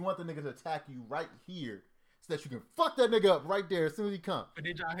nigga. You want the nigga to attack you right here so that you can fuck that nigga up right there as soon as he come. But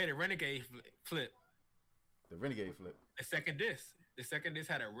did y'all hear the Renegade flip? The Renegade flip. The second disc. The second disc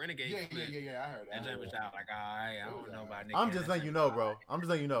had a Renegade flip. Yeah, I heard that. And then was out like, I don't know about Nick. I'm just letting you know, bro. I'm just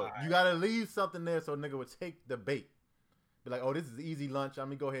letting you know. You gotta leave something there so a nigga would take the bait. Be like, oh, this is easy lunch. I'm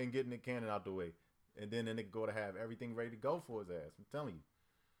gonna go ahead and get Nick Cannon out the way. And then the nigga go to have everything ready to go for his ass. I'm telling you.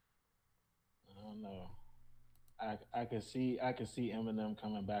 I don't know. I could see Eminem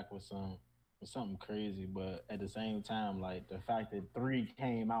coming back with something crazy, but at the same time, like the fact that 3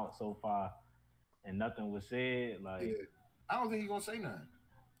 came out so far and nothing was said, like I don't think he's gonna say nothing.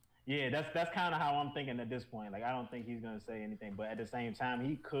 Yeah, that's kind of how I'm thinking at this point. Like I don't think he's gonna say anything, but at the same time,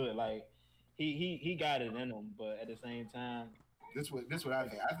 he could. Like he got it in him, but at the same time. This what I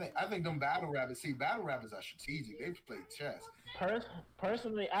think. I think them battle rappers. See, battle rappers are strategic. They play chess.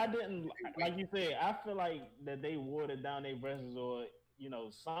 Personally, I didn't like you said. I feel like that they watered down their verses, or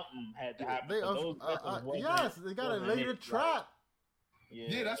something had to happen. Yes, they gotta lay the trap.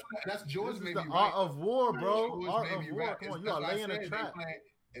 Yeah, that's George. Maybe the right. Art of War, bro. Art of War. Right. Come on, you are laying the trap.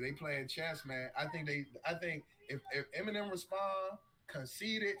 They playing chess, man. I think if Eminem respond,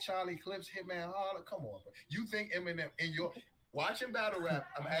 Conceited, Charlie Clips, Hitman Holler. Come on, bro. You think Eminem in your watching battle rap?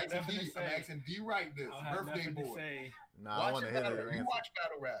 I'm asking D right this birthday boy. Nah, I want to hear it. You watch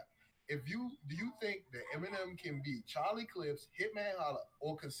battle rap. Do you think that Eminem can beat Charlie Clips, Hitman Holler,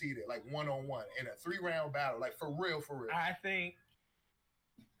 or Conceited like 1-on-1 in a 3-round battle, like for real? I think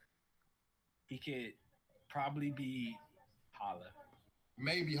he could probably be Holla.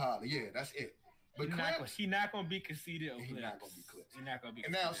 Maybe Holla, yeah, that's it. But he not gonna be Conceited. He's not gonna be Clips. He's not gonna be.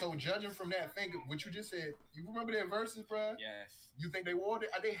 And now, so judging from that, think of what you just said. You remember their verses, bro? Yes. You think they watered?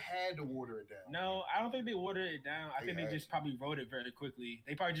 They had to water it down. No, I don't think they watered it down. I think they just probably wrote it very quickly.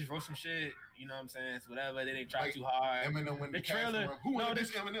 They probably just wrote some shit. You know what I'm saying? It's whatever. They didn't try too hard. Eminem when the trailer. Who wanted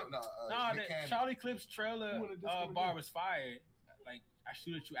this Eminem? The Charlie Clips trailer bar was fired. Like I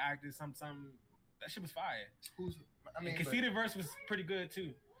shoot at you, acted some. That shit was fire. Conceited verse was pretty good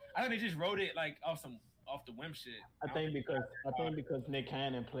too. I think they just wrote it like off the whim shit. I think because Nick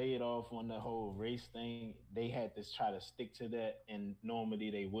Cannon played off on the whole race thing, they had to try to stick to that, and normally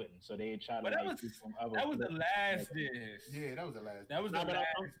they wouldn't. So they try to. But that was the last diss. Yeah, that was the last. That was the last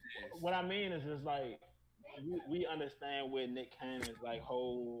diss. What I mean is just like we understand where Nick Cannon's like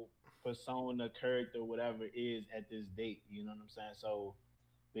whole persona, character, whatever is at this date. You know what I'm saying? So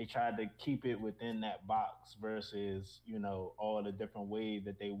they tried to keep it within that box versus, all the different ways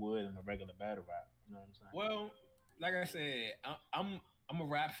that they would in a regular battle rap. You know what I'm saying? Well, like I said, I'm a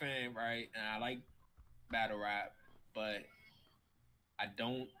rap fan, right? And I like battle rap, but I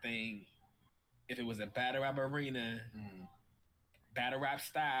don't think if it was a battle rap arena, battle rap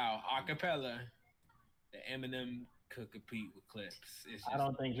style, acapella, that Eminem could compete with Clips. I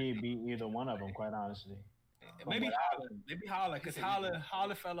don't think he'd beat either one of them, quite honestly. Maybe Holla, because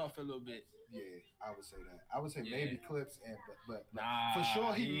Holla fell off a little bit. Yeah, I would say that. I would say maybe Clips, but nah, for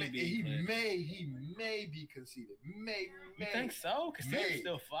sure he may be Conceited. May. You think so? Conceited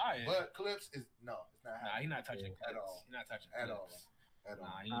still fire. But Clips is it's not happening. Nah, he's not touching Clips at all. He's not touching at Clips. all.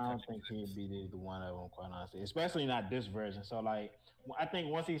 I don't think he'd beat either one of them, quite honestly. Especially not this version. So like, I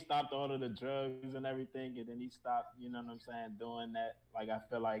think once he stopped all of the drugs and everything, and then he stopped, you know what I'm saying, doing that. Like I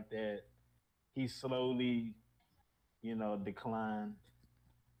feel like that he slowly, declined.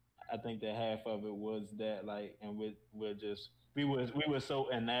 I think that half of it was that, like, and we were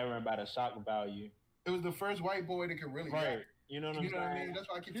so enamored by the shock value. It was the first white boy that could really rap. You know what I'm saying? What I mean? That's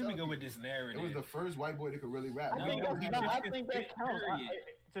why I keep telling you. Go with this narrative. It was the first white boy that could really rap. I think that counts.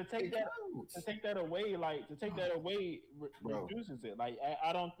 To take that away reduces it. Like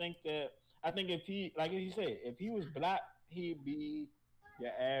I don't think that. I think if he, like he said, if he was black, he'd be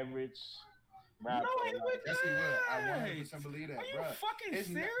your average, rap. No, he would Yes, he would. I not. 100% believe that, Are you bruh. fucking It's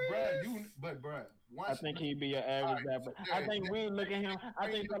not, serious? bruh, I once think he'd be an average rapper. I think we look at him.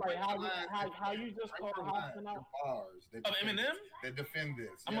 I think like how you just call Hobson out. Bars that Of defend Eminem? this, that defend this.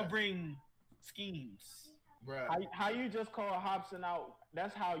 I'm yes. gonna bring schemes. Bruh. How you just call Hobson out?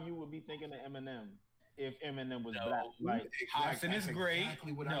 That's how you would be thinking of Eminem if Eminem was No. black. Like Hobson is That's great.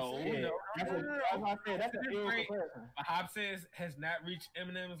 exactly what I No, said. no, that's no, no, no. what I said. That's Hobson an is ill great. comparison. But Hobson has not reached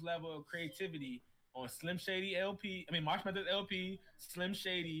Eminem's level of creativity on Slim Shady LP. I mean, Marsh Mathers LP, Slim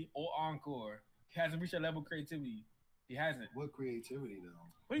Shady, or Encore. He hasn't reached that level of creativity. He hasn't. What creativity though?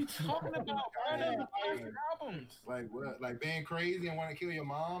 What are you talking about? Bro? Those are classic albums. Like what? Like being crazy and want to kill your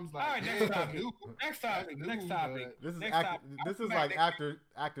moms? Like, All right, yeah, next topic. new. Next topic. That's Next new, topic. but- This is Next topic. this is like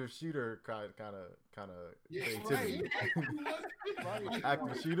actor shooter kind of Yeah, creativity. right.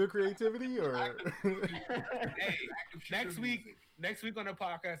 Actor shooter creativity or Hey, next week on the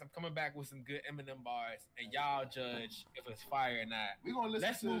podcast, I'm coming back with some good Eminem bars, and y'all judge if it's fire or not. We're gonna listen.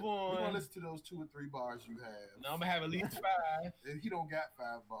 Let's move on. We're gonna listen to those 2 or 3 bars you have. Now I'm gonna have at least 5. And he don't got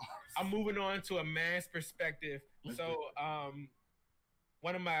 5 bars. I'm moving on to a man's perspective. Let's So, do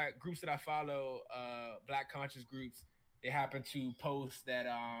one of my groups that I follow, Black conscious groups, they happen to post that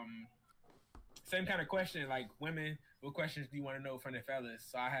same kind of question, like women, what questions do you want to know from the fellas?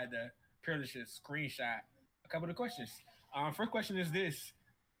 So I had the privilege to screenshot a couple of the questions. First question is this: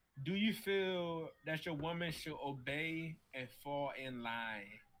 do you feel that your woman should obey and fall in line?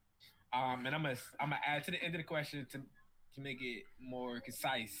 And I'm gonna add to the end of the question to make it more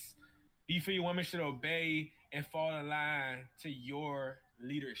concise. Do you feel your woman should obey and fall in line to your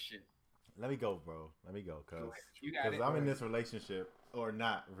leadership? let me go, bro. Let me go, cause You got it. I'm in this relationship, or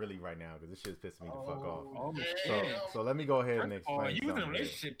not really right now, because this shit's pissing me the fuck off. Oh, So let me go ahead and Oh, explain. you was in a something here.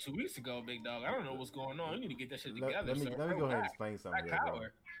 relationship 2 weeks ago, big dog. I don't know what's going on. You need to get that shit together. Let me go ahead and explain something Black here, bro.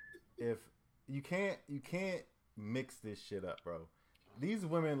 power. If you can't mix this shit up, bro. These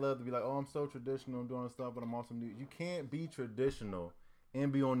women love to be like, oh, I'm so traditional, I'm doing stuff, but I'm also new. You can't be traditional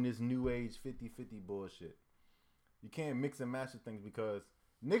and be on this new age 50-50 bullshit. You can't mix and match the things, because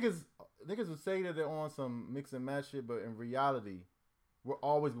niggas would say that they're on some mix and match shit, but in reality, we're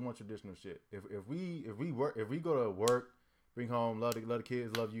always going traditional shit. If we go to work, bring home, love the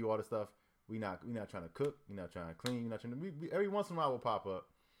kids, love you, all the stuff, we not trying to cook, we not trying to clean, we not trying to. We every once in a while will pop up,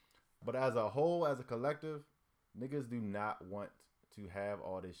 but as a whole, as a collective, niggas do not want to have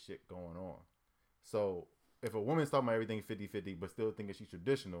all this shit going on. So if a woman's talking about everything 50-50, but still thinking she's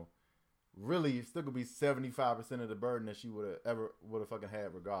traditional, really, it's still gonna be 75% of the burden that she would have fucking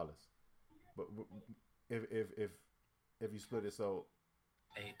had regardless. But if you split it, so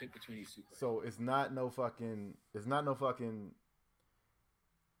Hey, pick between these two. so it's not no fucking.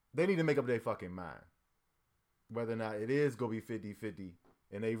 They need to make up their fucking mind whether or not it is gonna be 50-50,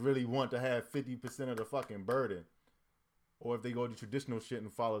 and they really want to have 50% of the fucking burden, or if they go to traditional shit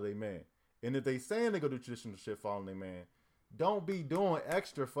and follow their man. And if they saying they go to traditional shit following their man, don't be doing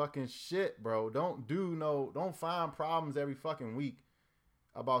extra fucking shit, bro. Don't find problems every fucking week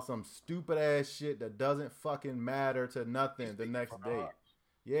about some stupid ass shit that doesn't fucking matter to nothing the next day.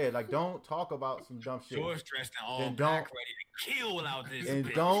 Yeah, like don't talk about some dumb shit. George dressed in all Then black, don't- ready to kill out this And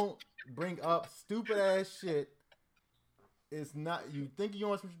bitch. don't bring up stupid ass shit. It's not, you think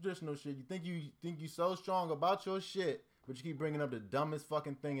you on some traditional shit. You think you so strong about your shit, but you keep bringing up the dumbest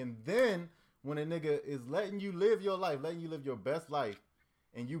fucking thing. And then when a nigga is letting you live your life, letting you live your best life,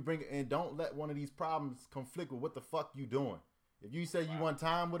 and don't let one of these problems conflict with what the fuck you doing. If you say you want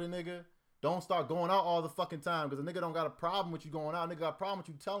time with a nigga, don't start going out all the fucking time, because a nigga don't got a problem with you going out. A nigga got a problem with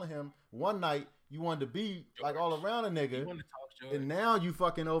you telling him one night you wanted to be like all around a You nigga, want to talk, George? and now you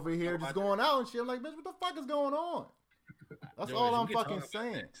fucking over here just going out and shit. I'm like, bitch, what the fuck is going on? That's George, all we I'm can talk fucking about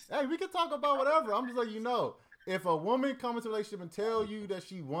saying. this. Hey, we can talk about whatever. I'm just letting you know. If a woman comes into a relationship and tell you that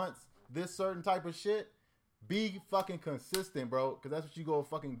she wants this certain type of shit, be fucking consistent, bro, because that's what you go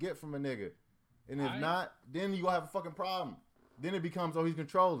fucking get from a nigga. And if not, then you gonna have a fucking problem. Then it becomes, oh, he's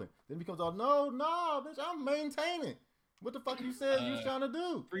controlling. Then it becomes, oh, no, bitch, I'm maintaining. What the fuck you said you was trying to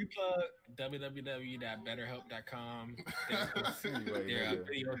do? Free plug, www.betterhelp.com. Anyway, Their nigga.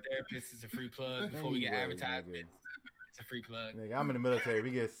 video therapist is a free plug before we get Anyway, advertisements. It's a free plug. Nigga, I'm in the military.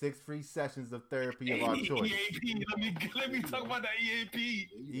 We get 6 free sessions of therapy of our choice. EAP, let me talk about that EAP.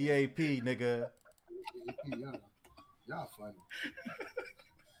 EAP, nigga. Y'all funny.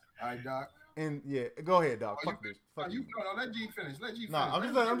 All right, Doc. And yeah, go ahead, dog. Fuck this. Fuck you. No, let G finish. Let G finish. Nah,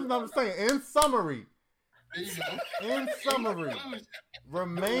 I'm just saying. In summary, There you go. in summary,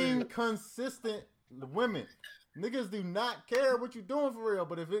 remain consistent, women. Niggas do not care what you doing for real,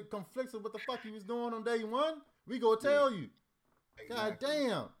 but if it conflicts with what the fuck you was doing on day one, we go tell you. God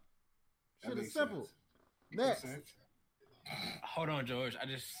damn. Shit makes is simple. sense. Makes Next. sense. Hold on, George.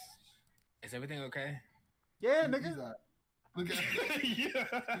 Is everything okay? Yeah, He's nigga. look at him. He's a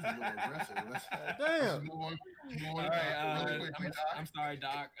little aggressive. Let's Damn. move on. All right, Really quickly, Doc. I'm sorry,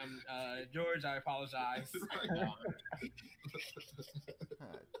 Doc. George, I apologize. God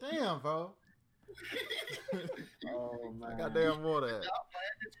damn, bro. Oh I man. got damn water.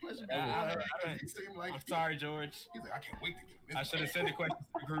 I'm sorry, George. He's like, I can't wait to get this. I should have sent the question to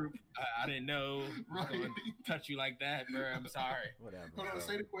the group. I didn't know I was going to touch you like that, bro. I'm sorry. Whatever. Hold on, bro.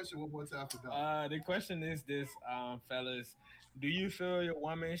 say the question one more time for Doc. The question is this, fellas. Do you feel your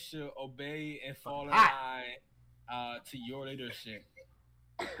woman should obey and fall in line to your leadership?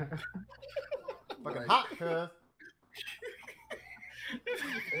 Fucking hot, cuz.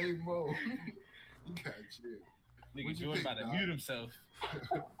 Hey, Mo. You got shit. Nigga, What you George think, about to Doc? mute himself.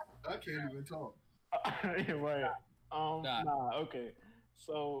 I can't even talk. Right. Nah. Nah, okay.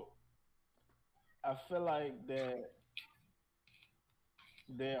 So I feel like there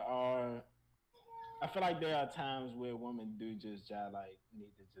are times where women do just like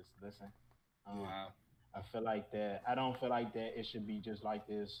need to just listen. Wow. I feel like that. I don't feel like that it should be just like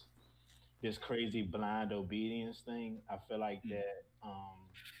this crazy blind obedience thing. I feel like that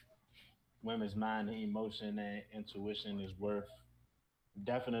women's mind and emotion and intuition is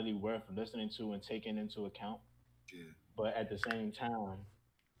definitely worth listening to and taking into account. Yeah. But at the same time,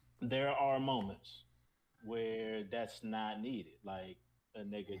 there are moments where that's not needed. Like a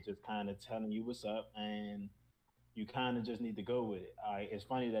nigga just kind of telling you what's up and you kind of just need to go with it. It's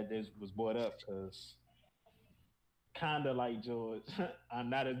funny that this was brought up because kind of like George,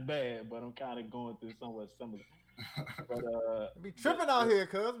 I'm not as bad, but I'm kind of going through somewhat similar. But Be tripping out here,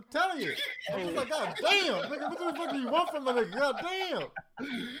 cuz. I'm telling you. I'm just like, God damn. Nigga, what the fuck do you want from a nigga? God damn.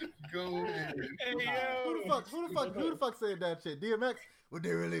 Go ahead. Hey, yo. Who the fuck said that shit? DMX? What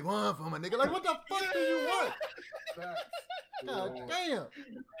they really want from a nigga? Like, what the fuck do you want? God damn.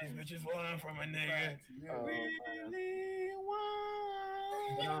 These bitches want from a nigga. Yeah.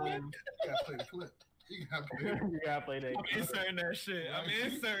 Want. You gotta play the clip. You gotta play the you gotta play that. I'm inserting that shit. I'm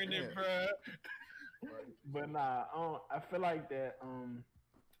inserting it, bro. But nah, I feel like that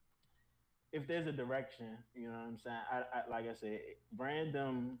if there's a direction, you know what I'm saying? I like I said,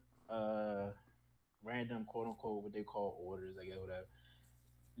 random quote unquote what they call orders, I guess whatever.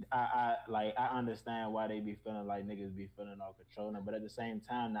 I understand why they be feeling like niggas be feeling all controlling, but at the same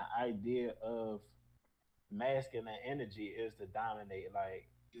time, the idea of masculine energy is to dominate, like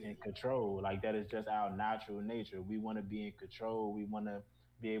and control. Like that is just our natural nature. We want to be in control. We want to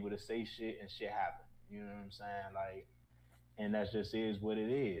be able to say shit and shit happen. You know what I'm saying? Like, and that just is what it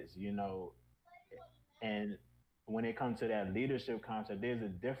is, you know. And when it comes to that leadership concept, there's a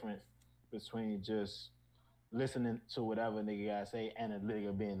difference between just listening to whatever nigga gotta say and a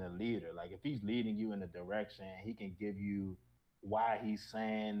nigga being a leader. Like if he's leading you in a direction, he can give you why he's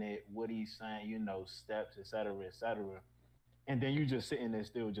saying it, what he's saying, you know, steps, et cetera, and then you just sitting there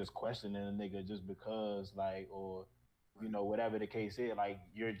still just questioning a nigga just because, like, or you know, whatever the case is, like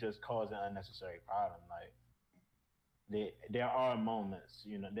you're just causing unnecessary problem. Like there are moments,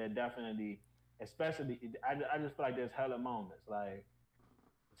 you know, there definitely, especially I just feel like there's hella moments, like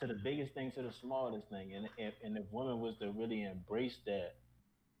to the biggest thing to the smallest thing, and if women was to really embrace that,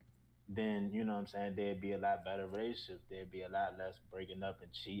 then you know what I'm saying, there'd be a lot better relationships, there'd be a lot less breaking up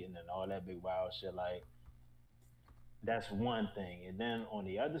and cheating and all that big wild shit. Like that's one thing. And then on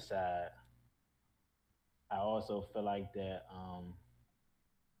the other side, I also feel like that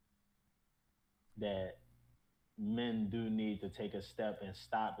that men do need to take a step and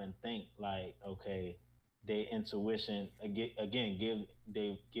stop and think like, okay, their intuition again give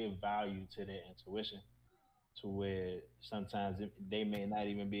value to their intuition to where sometimes they may not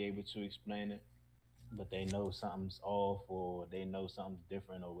even be able to explain it, but they know something's off or they know something's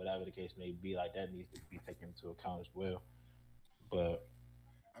different or whatever the case may be. Like that needs to be taken into account as well. But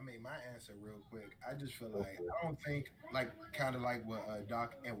I mean, my answer real quick. I just feel like I don't think like kind of like what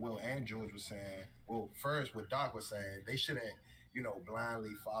Doc and Will and George was saying. Well, first what Doc was saying, they shouldn't, you know,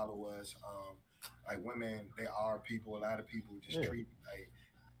 blindly follow us. Like women, they are people. A lot of people just treat like,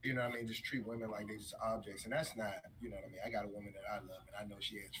 you know what I mean, just treat women like they're just objects, and that's not, you know what I mean. I got a woman that I love, and I know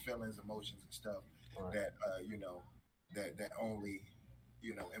she has feelings, emotions, and stuff that you know that only,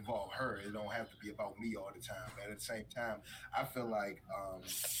 you know, involve her. It don't have to be about me all the time. But at the same time, I feel like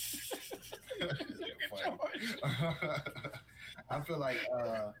I feel like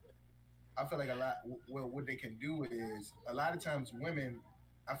a lot. Well, what they can do is a lot of times women,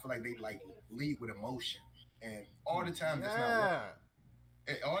 I feel like they like lead with emotion, and all the time that's not.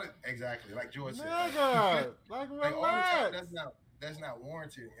 Exactly, like George said. Nigga, like all the time, relax. that's not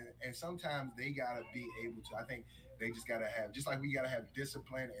warranted. And sometimes they gotta be able to. I think they just gotta have, just like we gotta have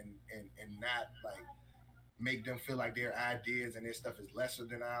discipline and not like make them feel like their ideas and their stuff is lesser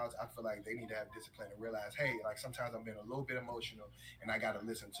than ours. I feel like they need to have discipline and realize, hey, like sometimes I'm being a little bit emotional and I got to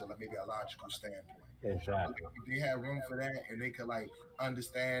listen to like maybe a logical standpoint. Exactly. If they have room for that and they could like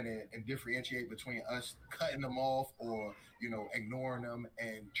understand and differentiate between us cutting them off or, you know, ignoring them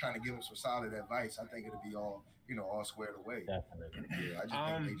and trying to give them some solid advice, I think it'll be all, you know, all squared away. Definitely. Yeah, I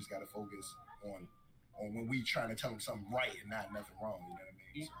just think they just got to focus on when we trying to tell them something right and not nothing wrong. You know what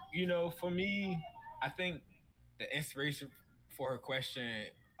I mean? So, You know, for me, I think the inspiration for her question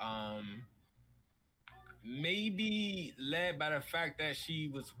maybe led by the fact that she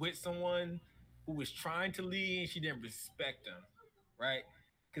was with someone who was trying to lead and she didn't respect him, right?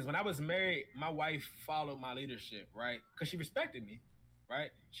 Because when I was married, my wife followed my leadership, right? Because she respected me, right?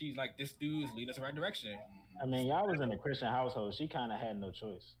 She's like, this dude's leading us in the right direction. I mean, y'all was in a Christian household. She kind of had no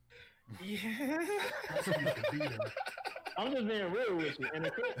choice. Yeah. I'm just being real with you. In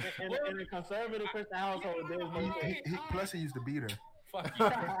a conservative Christian household, there's no choice. Plus, he used to beat her. Fuck you.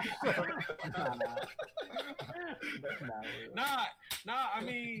 That's not real. Nah, I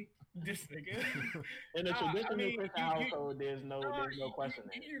mean, this nigga. In a traditional Christian you- household, there's no question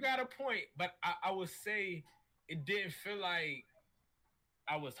there. You got a point, but I would say it didn't feel like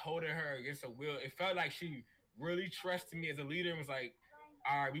I was holding her against her will. It felt like she really trusted me as a leader and was like,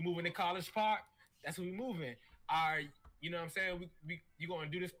 all right, we moving to College Park. That's what we moving. All right, you know what I'm saying? You going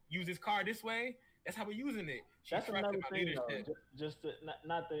to do this, use this car this way? That's how we're using it. She That's trusted another my thing, leadership. though. Just to,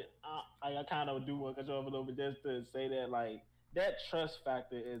 not that I kind of do want to control a little bit, just to say that like that trust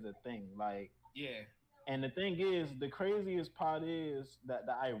factor is a thing. Like, Yeah. and the thing is, the craziest part is that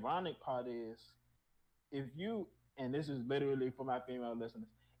the ironic part is, if you, and this is literally for my female listeners,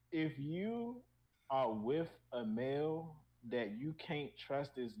 if you are with a male that you can't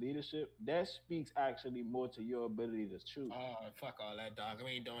trust his leadership, that speaks actually more to your ability to choose. Oh, fuck all that, dog.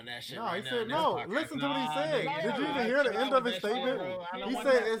 We ain't doing that shit. No, right he now said in this no. podcast. Listen to what he Nah, said. nigga, Did you even nah, hear the chill end out of with his that shit, statement? bro. I don't He want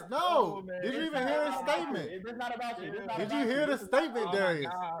said that. it's no. Oh, man. Did you even It's hear not his about statement? you. It's not about you. This is not Did about you hear the This is statement, Oh my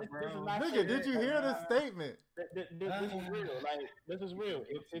Darius? God, This bro. is not Nigga, shit. did you hear the statement? This is real. Like, this is real.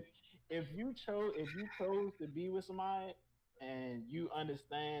 If you chose to be with somebody and you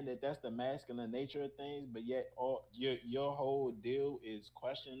understand that that's the masculine nature of things, but yet all your whole deal is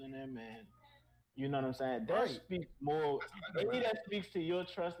questioning them, and you know what I'm saying, that Right. speaks more. Maybe that speaks to your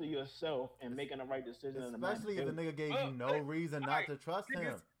trust of yourself and making the right decision. Especially if the nigga gave you no reason not Alright, to trust him.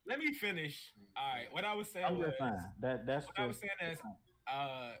 niggas, let me finish. All right, what I was saying I'm was, just saying that's what I was saying is,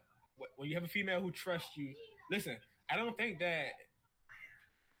 when you have a female who trusts you, listen, I don't think that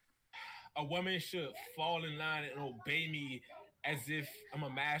a woman should fall in line and obey me as if I'm a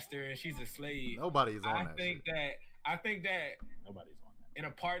master and she's a slave. Nobody's on I that think shit. that nobody's on that. in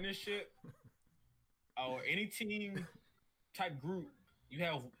a partnership or any team type group, you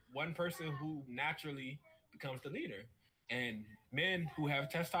have one person who naturally becomes the leader. And men who have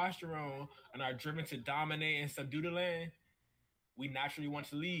testosterone and are driven to dominate and subdue the land, we naturally want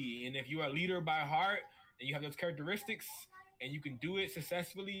to lead. And if you are a leader by heart and you have those characteristics and you can do it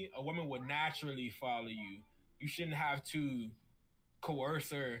successfully, a woman will naturally follow you. You shouldn't have to coerce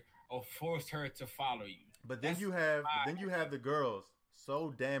her or force her to follow you. But then you have the girls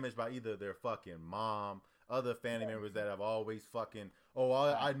so damaged by either their fucking mom, other family members that have always fucking,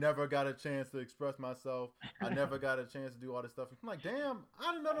 I never got a chance to express myself. I never got a chance to do all this stuff. I'm like, damn,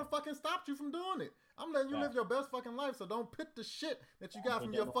 I didn't never fucking stopped you from doing it. I'm letting you live your best fucking life, so don't pit the shit that you got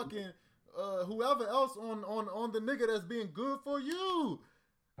from your fucking whoever else on the nigga that's being good for you.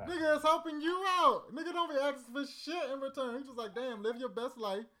 Nigga is helping you out. Nigga don't be asking for shit in return. He's just like, damn, live your best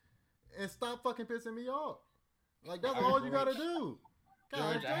life and stop fucking pissing me off. Like, that's all you gotta do.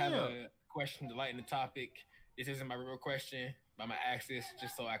 God George, I have damn. a question to lighten the topic. This isn't my real question, but I'm gonna ask this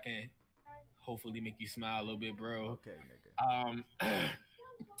just so I can hopefully make you smile a little bit, bro. Okay, nigga.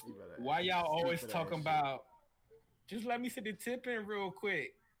 You better Why ask y'all me always stupid talking ass about? Just let me sit the tip in real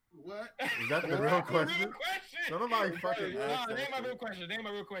quick. What? Is that the real question? Real question. Don't nobody fucking No, ask that that ain't my shit. real question. That ain't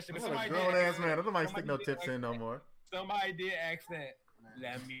my real question. But I'm somebody a grown did ass man. Don't nobody stick somebody no did tips ask in no that. more. Somebody did ask that.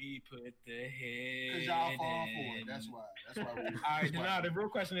 Let me put the head. Because y'all fall in. for it. That's why. That's why. All right, no, the real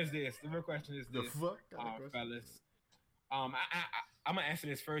question is this. The real question is The this, fuck kind of question? fellas. I'm gonna answer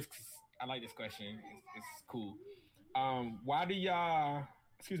this first because I like this question. It's cool. Why do y'all?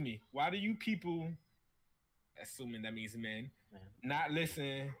 Excuse me. Why do you people, assuming that means men, not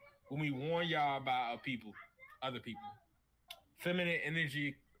listen when we warn y'all about other people? Feminine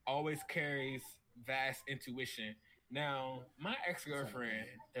energy always carries vast intuition. Now, my ex-girlfriend,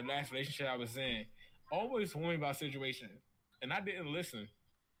 the last relationship I was in, always warned me about situations. and I didn't listen.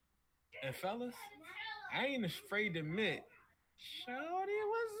 And fellas, I ain't afraid to admit, Shorty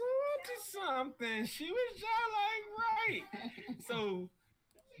was onto something. She was just like right. So,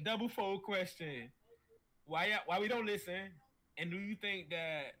 double fold question: why we don't listen? And do you think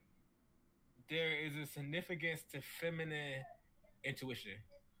that there is a significance to feminine intuition?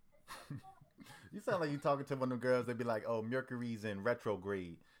 You sound like you talking to one of them girls. They be like, "Oh, Mercury's in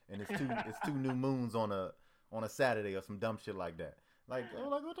retrograde, and it's two new moons on a Saturday or some dumb shit like that." Like, oh,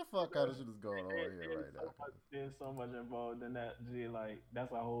 like what the fuck kind of shit is going on here right now? There's so much involved in that. G, like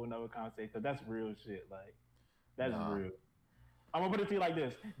that's a whole nother conversation. Cause that's real shit. Like that's real. I'm gonna put it to you like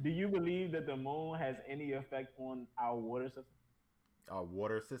this: do you believe that the moon has any effect on our water system? Our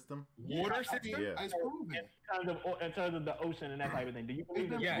water system? Water system? Yeah, it's proven. In terms of the ocean and that type of thing. Do you believe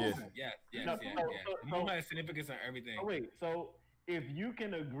that? Yes. No, The moon has significance on everything. Oh, wait, so if you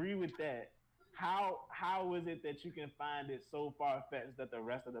can agree with that, how is it that you can find it so far fetched that the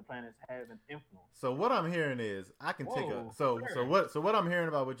rest of the planets have an influence? So what I'm hearing is I can take a so what I'm hearing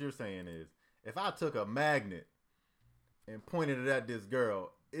about what you're saying is if I took a magnet and pointed it at this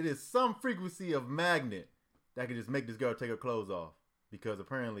girl, it is some frequency of magnet that could just make this girl take her clothes off. Because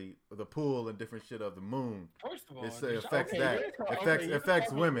apparently the pull and different shit of the moon, first of all, affects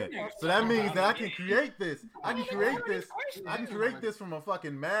women. So that means that I can create this. I can create this from a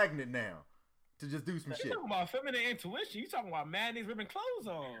fucking magnet now to just do some shit. You talking about feminine intuition? You talking about magnets ripping clothes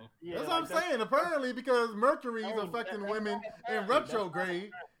on? Yeah, that's what I'm saying. Apparently, because Mercury is affecting women in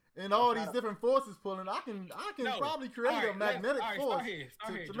retrograde. And all these different forces pulling, I can probably create a magnetic force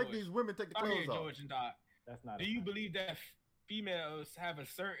to make these women take the clothes off. George and Doc. That's not. Do you believe that females have a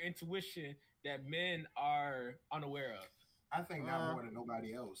certain intuition that men are unaware of? I think not more than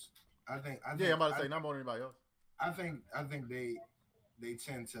nobody else. I think I'm about to say not more than anybody else. I think they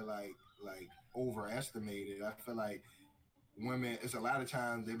tend to like overestimate it. I feel like women, it's a lot of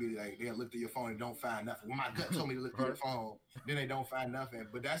times they be like, they'll look through your phone and don't find nothing. Well, my gut told me to look through your phone, then they don't find nothing.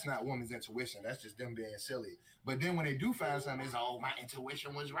 But that's not women's intuition. That's just them being silly. But then when they do find something, it's my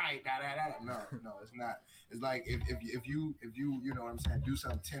intuition was right. No, it's not. It's like if you you know what I'm saying, do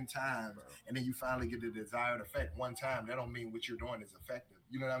something 10 times and then you finally get the desired effect one time, that don't mean what you're doing is effective.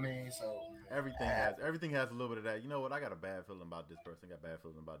 You know what I mean? So everything has a little bit of that. You know what? I got a bad feeling about this person. I got a bad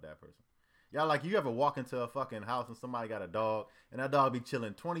feeling about that person. Y'all, like, you ever walk into a fucking house and somebody got a dog and that dog be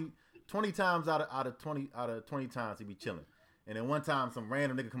chilling 20 times out of 20 times he be chilling. And then one time some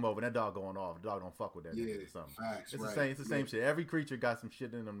random nigga come over and that dog going off. The dog don't fuck with that nigga or something. Facts, it's the same shit. Every creature got some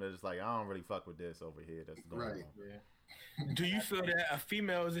shit in them that's just like, I don't really fuck with this over here. That's going on. Yeah. Do you feel that a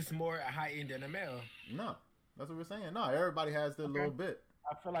female is just more heightened than a male? No. That's what we're saying. No, everybody has their little bit.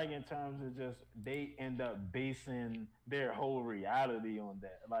 I feel like in terms of just they end up basing their whole reality on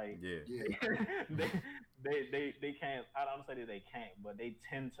that. Like they can't. I don't say that they can't, but they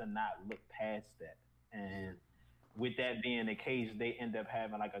tend to not look past that. And with that being the case, they end up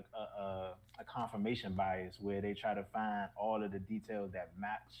having like a confirmation bias where they try to find all of the details that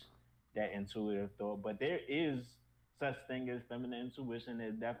match that intuitive thought. But there is such thing as feminine intuition.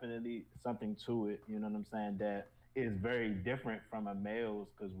 There's definitely something to it. You know what I'm saying? That is very different from a male's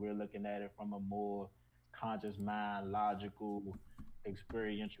because we're looking at it from a more conscious mind, logical,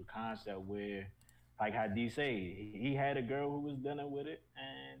 experiential concept where, like how D say, he had a girl who was dealing with it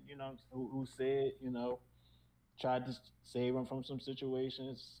and, you know, who said, you know, tried to save him from some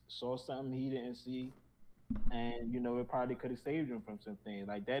situations, saw something he didn't see, and, you know, it probably could have saved him from some things.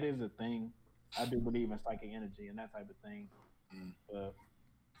 Like, that is a thing. I do believe in psychic energy and that type of thing. But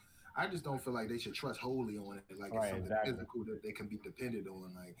I just don't feel like they should trust wholly on it. Like it's something physical that they can be dependent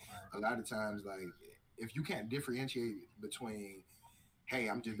on. Like a lot of times, like if you can't differentiate between, hey,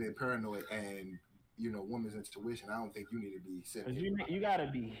 I'm just being paranoid and, you know, woman's intuition, I don't think you need to be sitting. You gotta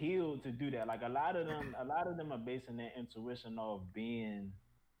be healed to do that. Like a lot of them are basing their intuition off being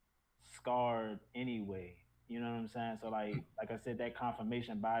scarred anyway. You know what I'm saying? So like I said, that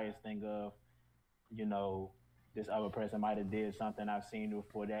confirmation bias thing of, you know, this other person might have did something I've seen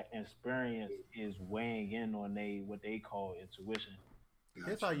before. That experience is weighing in on what they call intuition.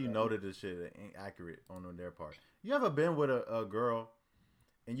 Here's how you know that this shit ain't accurate on their part. You ever been with a girl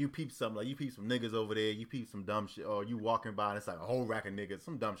and you peep something, like you peep some niggas over there, you peep some dumb shit, or you walking by and it's like a whole rack of niggas,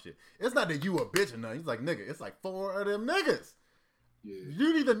 some dumb shit. It's not that you a bitch or nothing. He's like, nigga, it's like 4 of them niggas. Yeah.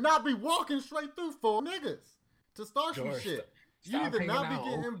 You need to not be walking straight through 4 niggas to start some shit. You need to not be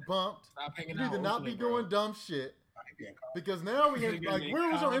getting bumped. You need to not be doing dumb shit. Because now we like,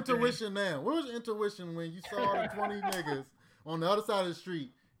 where was your intuition now? Where was your intuition when you saw the 20 niggas on the other side of the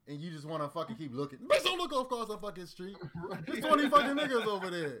street and you just want to fucking keep looking? Bitch, don't look across the fucking street. There's 20 fucking niggas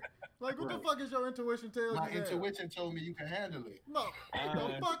over there. Like, what the Right. fuck is your intuition telling My you? that? intuition told me you can handle it. No, what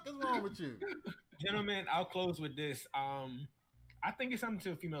the fuck is wrong with you? Gentlemen, I'll close with this. I think it's something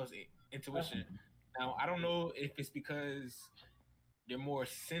to a female's intuition. Now, I don't know if it's because they're more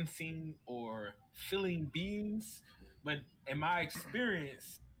sensing or feeling beings, but in my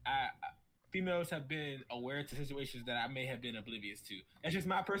experience, females have been aware to situations that I may have been oblivious to. That's just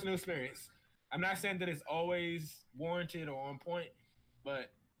my personal experience. I'm not saying that it's always warranted or on point,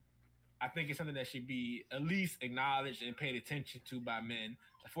 but I think it's something that should be at least acknowledged and paid attention to by men.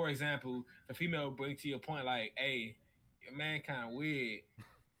 For example, if a female bring to your point like, "Hey, your man kind of weird,"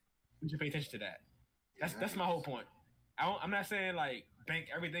 you should pay attention to that. That's my whole point. I'm not saying like bank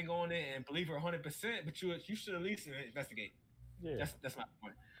everything on it and believe her 100%, but you should at least investigate. Yeah. That's my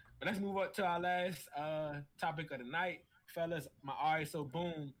point. But let's move up to our last topic of the night, fellas. My alright, so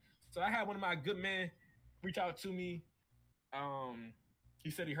boom. So I had one of my good men reach out to me. He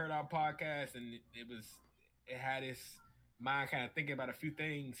said he heard our podcast and it had his mind kind of thinking about a few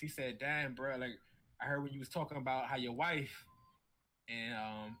things. He said, "Damn, bro, like I heard when you was talking about how your wife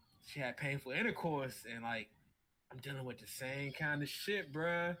and she had painful intercourse and like I'm dealing with the same kind of shit,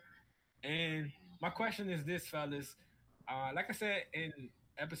 bruh." And my question is this, fellas. Like I said in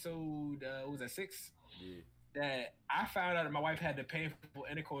episode, what was that, 6? Yeah. That I found out that my wife had the painful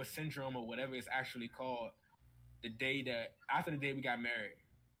intercourse syndrome or whatever it's actually called after the day we got married.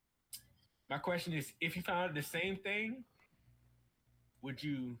 My question is, if you found out the same thing, would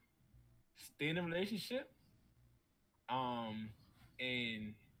you stay in a relationship?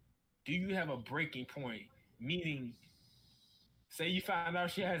 And do you have a breaking point? Meaning, say you find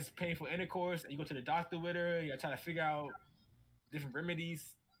out she has painful intercourse and you go to the doctor with her, you're trying to figure out different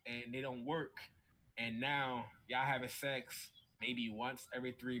remedies and they don't work. And now y'all having sex maybe once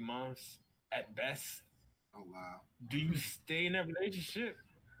every 3 months at best. Oh wow. Do you stay in that relationship?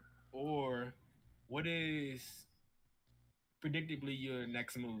 Or what is predictably your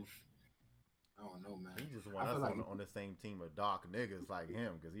next move? I don't know, man. He just want I us feel like on the same team of dark niggas like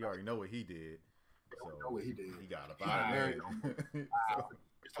him because he already know what he did. So know what he did. He got up He's out of married. there.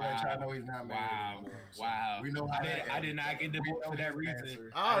 So they try to know he's not married Wow. anymore. So Wow. We know how I did not get divorced for that reason.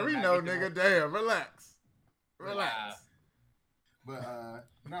 I already know, nigga. Damn, relax. But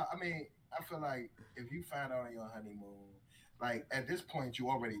no, I mean, I feel like if you find out on your honeymoon, like at this point, you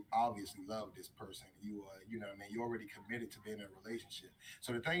already obviously love this person. You know what I mean. You already committed to being in a relationship.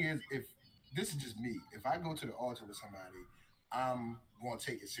 So the thing is, if this is just me, if I go to the altar with somebody, I'm gonna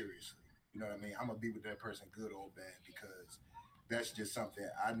take it seriously. You know what I mean. I'm gonna be with that person, good or bad, because that's just something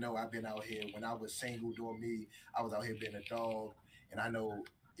I know. I've been out here when I was single doing me. I was out here being a dog, and I know.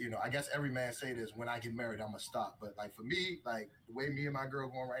 You know, I guess every man say this, when I get married, I'm gonna stop. But like for me, like the way me and my girl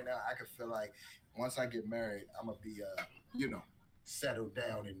going right now, I can feel like once I get married, I'm gonna be settled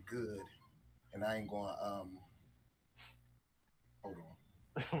down and good. And I ain't gonna hold on.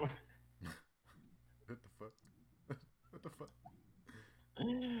 What the fuck? What the fuck?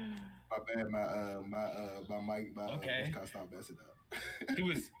 My bad, my mic, Okay. gotta stop messing up. He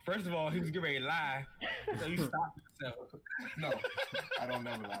was, first of all, he was getting ready to lie. So you stopped yourself. No, I don't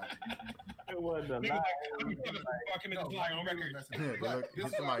never lie. It wasn't a Nigga, lie. like, I committed to lie on record. Yeah, But this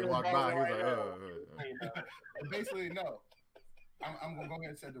is somebody what walked I'm by. He was right like, now. Basically, no. I'm gonna go ahead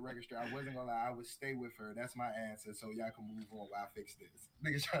and set the record straight. I wasn't gonna lie. I would stay with her. That's my answer. So y'all can move on while I fix this.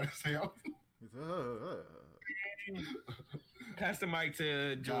 Niggas trying to say, Pass the mic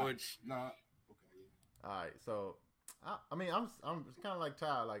to George. Nah. Okay. All right, so I mean, I'm kind of like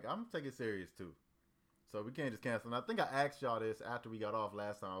Ty. Like I'm taking it serious too. So we can't just cancel. And I think I asked y'all this after we got off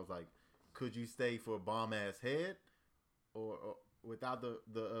last time. I was like, could you stay for a bomb ass head, or without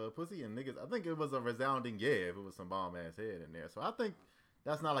the pussy? And niggas, I think it was a resounding yeah if it was some bomb ass head in there. So I think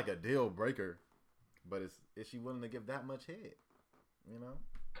that's not like a deal breaker, but is she willing to give that much head? You know,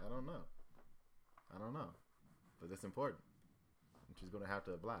 I don't know, but it's important. And she's gonna have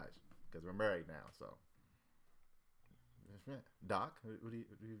to oblige because we're married now. So, Doc, do you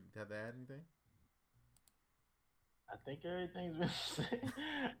have to add anything? I think everything's been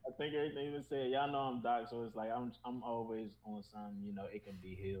said. Y'all know I'm Doc, so it's like I'm always on some, it can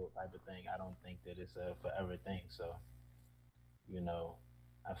be healed type of thing. I don't think that it's a forever thing. So,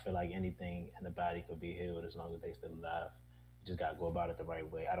 I feel like anything in the body could be healed as long as they still alive. You just gotta go about it the right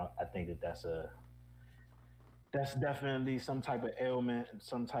way. I think that's definitely some type of ailment,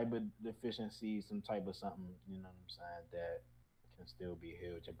 some type of deficiency, some type of something, you know what I'm saying, that can still be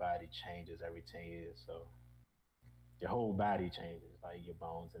healed. Your body changes every 10 years, so your whole body changes, like your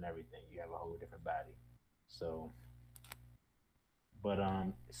bones and everything. You have a whole different body. So But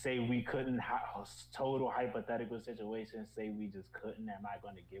say we couldn't total hypothetical situation. Say we just couldn't. Am I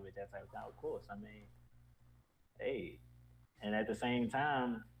going to give it that type of time? Of course. I mean, hey, and at the same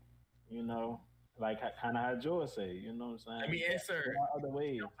time, you know, like kind of how George say, you know what I'm saying? Let me answer. There are other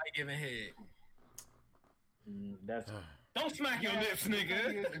ways. Don't like giving head. That's Don't smack your lips,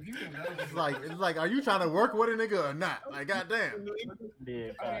 nigga. If you can It's like, are you trying to work with a nigga or not? Like, goddamn.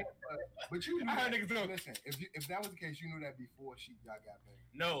 yeah. But you knew I heard that. niggas go. Listen, if that was the case, you knew that before y'all got married.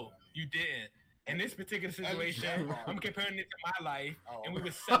 No, you didn't. In this particular situation, I'm comparing it to my life, Oh. and we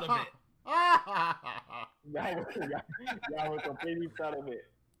were celibate. Y'all were completely celibate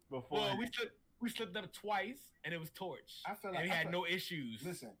before. Well, we slipped up twice, and it was torch. I feel and like we had no issues.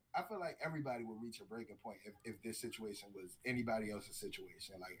 Listen, I feel like everybody would reach a breaking point if this situation was anybody else's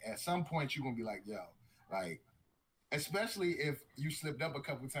situation. Like at some point, you're gonna be like, yo, like. Especially if you slipped up a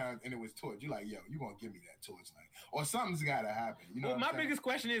couple times and it was torch, you're like, yo, you gonna give me that torch, like, or something's gotta happen. You know. Well, what my I'm saying? biggest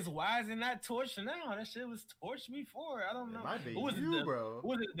question is, why is it not torched now? That shit was torched before. I don't know. It might be was you, it bro.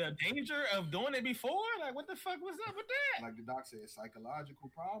 Was it the danger of doing it before? Like, what the fuck was up with that? Like the doc said, psychological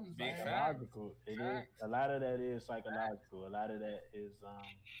problems. Big man. fact. Psychological. It is. A lot of that is psychological. A lot of that is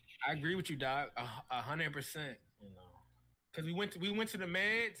I agree with you, Doc. 100%. you know. Because we went to the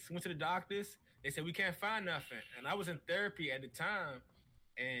meds, went to the doctors. They said we can't find nothing, and I was in therapy at the time.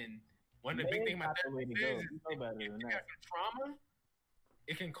 And one of the big things my therapist says is, You know better if than you that. have some trauma,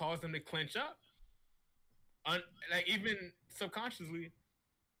 it can cause them to clench up, like even subconsciously.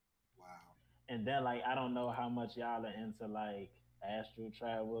 Wow. And then like I don't know how much y'all are into like astral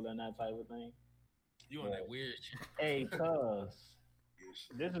travel and that type of thing. You on that weird shit. Hey, cuz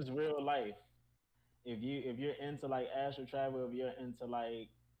this is real life. If you're into like astral travel, if you're into like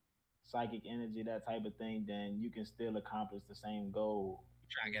psychic energy, that type of thing, then you can still accomplish the same goal.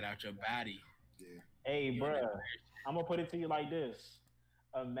 You trying to get out your body. Yeah. Hey, You on that bruh, weird shit. I'm gonna put it to you like this.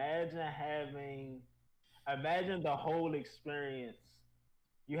 Imagine the whole experience.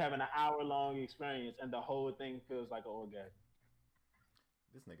 You having an hour-long experience and the whole thing feels like an orgasm.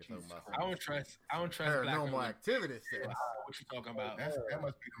 This nigga talking about I don't trust black paranormal women. activity sex. What you talking about? That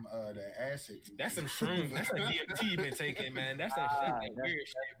must be the acid. That's some shrooms. That's some DMT you been taking, man. That's that shit, that weird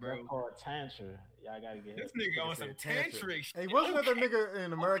shit, bro. That's called tantra. Y'all gotta get This it. nigga on some tantric shit. Hey, wasn't that the Okay. nigga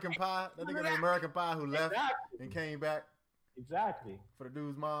in American Pie? That nigga in American Pie who left Exactly. and came back Exactly. for the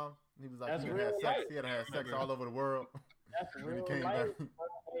dude's mom. He was like, That's he had real sex. life. He had had sex all over the world. That's When he real came life. back.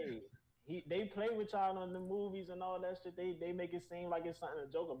 Hey, they play with y'all in the movies and all that shit. They make it seem like it's something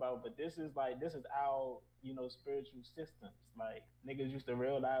to joke about, but this is our spiritual systems. Like niggas used to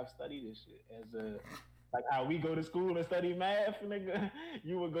real life study this shit as a like how we go to school and study math, nigga.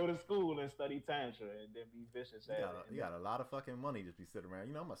 You would go to school and study tantra and then be vicious at it. You got a lot of fucking money just be sitting around.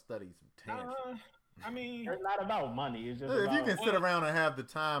 You know, I'm gonna study some tantra. I mean, It's not about money. It's just If about, you can sit around and have the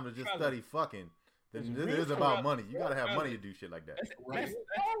time to just study fucking, then It's this real is about corrupt. money. You gotta have money to do shit like that. let's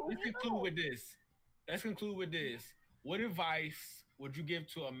conclude with this. Let's conclude with this. What advice would you give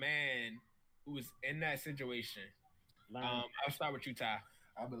to a man who is in that situation? I'll start with you, Ty.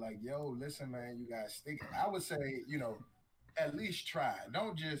 I'll be like, yo, listen, man, you guys stick. I would say, at least try.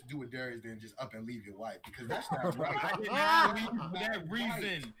 Don't just do what Darius then just up and leave your wife because that's not right. I did not leave for that reason.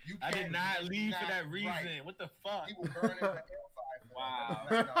 Right. You I did can't- not leave for not that reason. right. What the fuck? He will burn in the hellfire. for Wow.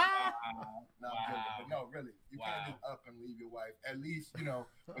 that. No, Wow. I'm joking. But no, really, you can't just up and leave your wife. At least,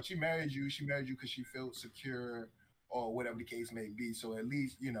 when she married you because she felt secure or whatever the case may be. So at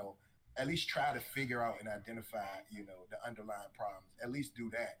least try to figure out and identify, the underlying problems. At least do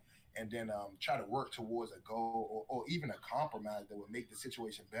that. And then try to work towards a goal or even a compromise that would make the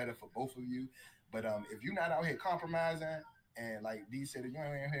situation better for both of you. But if you're not out here compromising and like Dee said, you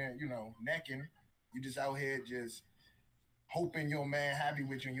ain't here, necking, you just out here just hoping your man happy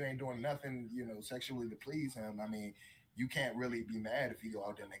with you and you ain't doing nothing, sexually to please him. I mean, you can't really be mad if you go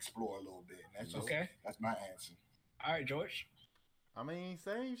out there and explore a little bit. And that's just, that's my answer. All right, George. I mean,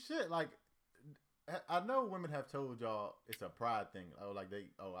 same shit. Like, I know women have told y'all it's a pride thing.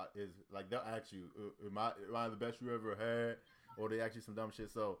 They'll ask you, am I the best you ever had? Or they ask you some dumb shit.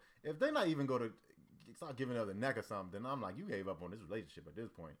 So if they not even go to start giving her the neck or something, then I'm like, you gave up on this relationship at this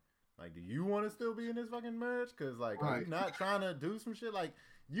point. Like, do you want to still be in this fucking marriage? Because, like, are you not trying to do some shit? Like,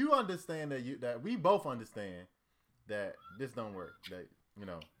 you understand that we both understand that this don't work. That,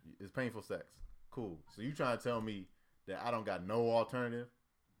 it's painful sex. Cool. So you trying to tell me that I don't got no alternative?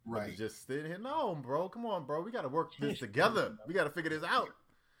 Right. Just sit here. No, bro. Come on, bro. We got to work this together. We got to figure this out.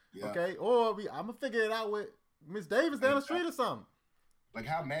 Yeah. Okay? Or I'm going to figure it out with Miss Davis down the street or something. Like,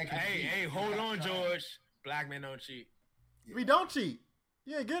 how man can Hey, hold on, George. Black men don't cheat. Yeah. We don't cheat.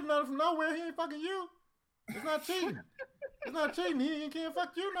 You ain't getting nothing from nowhere. He ain't fucking you. It's not cheating. It's not cheating. He can't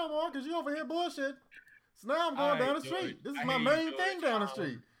fuck you no more because you over here bullshit. So now I'm going down the street. This is my main thing down the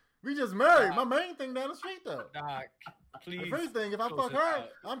street. We just married. My main thing down the street though. Doc, please. If anything, if I fuck her,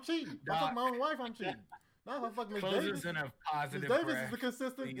 I'm cheating. If I fuck my own wife, I'm cheating. Now if I fuck Miss Davis, in a positive Miss Davis breath, is the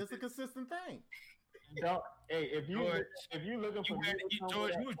consistent. please. It's a consistent thing. Don't, hey, if you George, looking for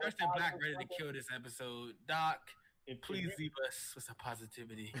George, you was dressed in black, ready to kill this episode. Doc, please leave us with some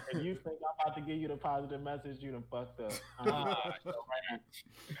positivity. If you think I'm about to give you the positive message, you done fucked up.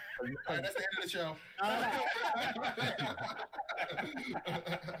 That's the end of the show.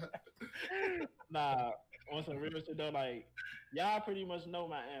 Nah, on some real shit though, like y'all pretty much know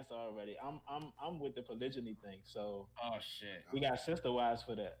my answer already. I'm with the polygyny thing, so shit, we got sister wives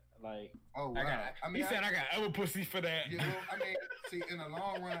for that. Like, oh wow. He said I got other pussies for that. Yeah, well, I mean, see, in the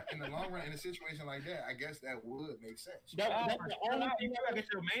long run, in a situation like that, I guess that would make sense. That's the only thing. I get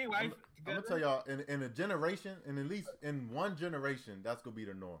your main wife. I'm gonna tell y'all, in a generation, and at least in one generation, that's gonna be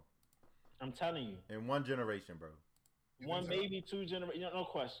the norm. I'm telling you. In one generation, bro. One, maybe two generations. No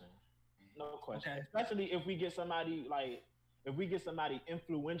question. No question. Okay. Especially if we get somebody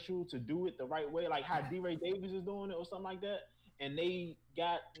influential to do it the right way, like how D-Ray Davis is doing it or something like that, and they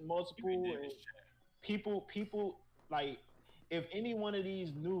got multiple and people like, if any one of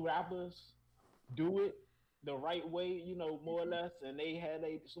these new rappers do it the right way, more or less, and they had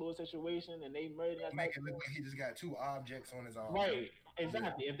a slow situation and they murdered that, make it look like he just got two objects on his arm. Right.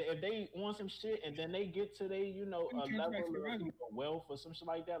 Exactly. Yeah. If they want some shit and then they get to a level of wealth or some shit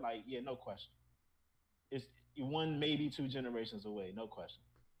like that, like, yeah, no question. It's one, maybe two generations away, no question.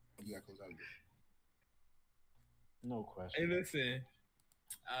 Yeah, close out. No question. Hey, listen,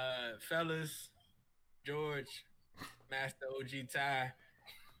 fellas, George, Master OG Ty,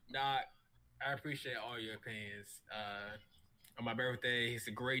 Doc, I appreciate all your opinions. On my birthday, it's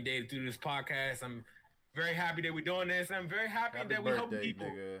a great day to do this podcast. I'm very happy that we're doing this. I'm very happy that we help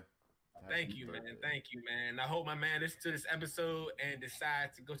people. Thank you, man. Thank you, man. I hope my man listens to this episode and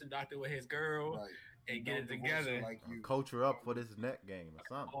decides to go to the doctor with his girl and get it together. Like coach her up for this net game or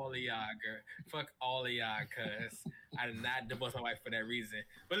something. All of y'all, girl. Fuck all of y'all, cuz I did not divorce my wife for that reason.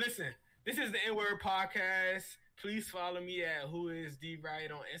 But listen, this is the N-Word Podcast. Please follow me at Who Is D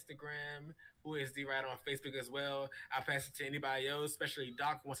Right on Instagram. Who Is D Right on Facebook as well. I'll pass it to anybody else, especially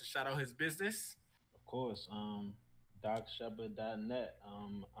Doc who wants to shout out his business. Of course, DocShepard.net.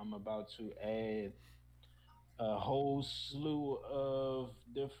 I'm about to add a whole slew of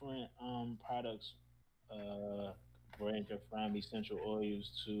different products, ranging from essential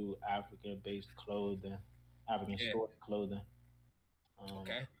oils to African-based clothing, African-sourced clothing.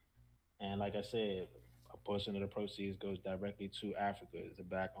 Okay. And like I said, a portion of the proceeds goes directly to Africa. It's a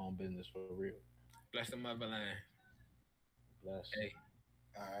black-owned business for real. Bless the motherland. Bless. Hey.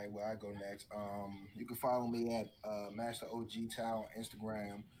 All right, well, I go next. You can follow me at Master OG Towel on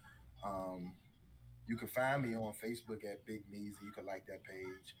Instagram. You can find me on Facebook at Big Measy. You can like that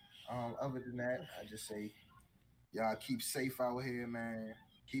page. Other than that, I just say, y'all keep safe out here, man.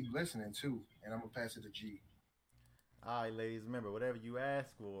 Keep listening, too. And I'm going to pass it to G. All right, ladies, remember, whatever you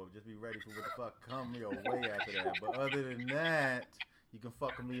ask for, just be ready for what the fuck come your way after that. But other than that, you can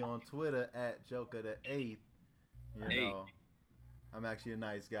fuck with me on Twitter at Joker the 8th. You know, I'm actually a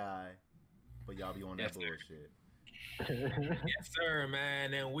nice guy, but y'all be on that bullshit. Yes, sir,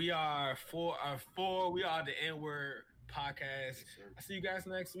 man. And we are we are the N-Word Podcast. Yes, I see you guys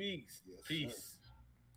next week. Yes, Peace. Sir.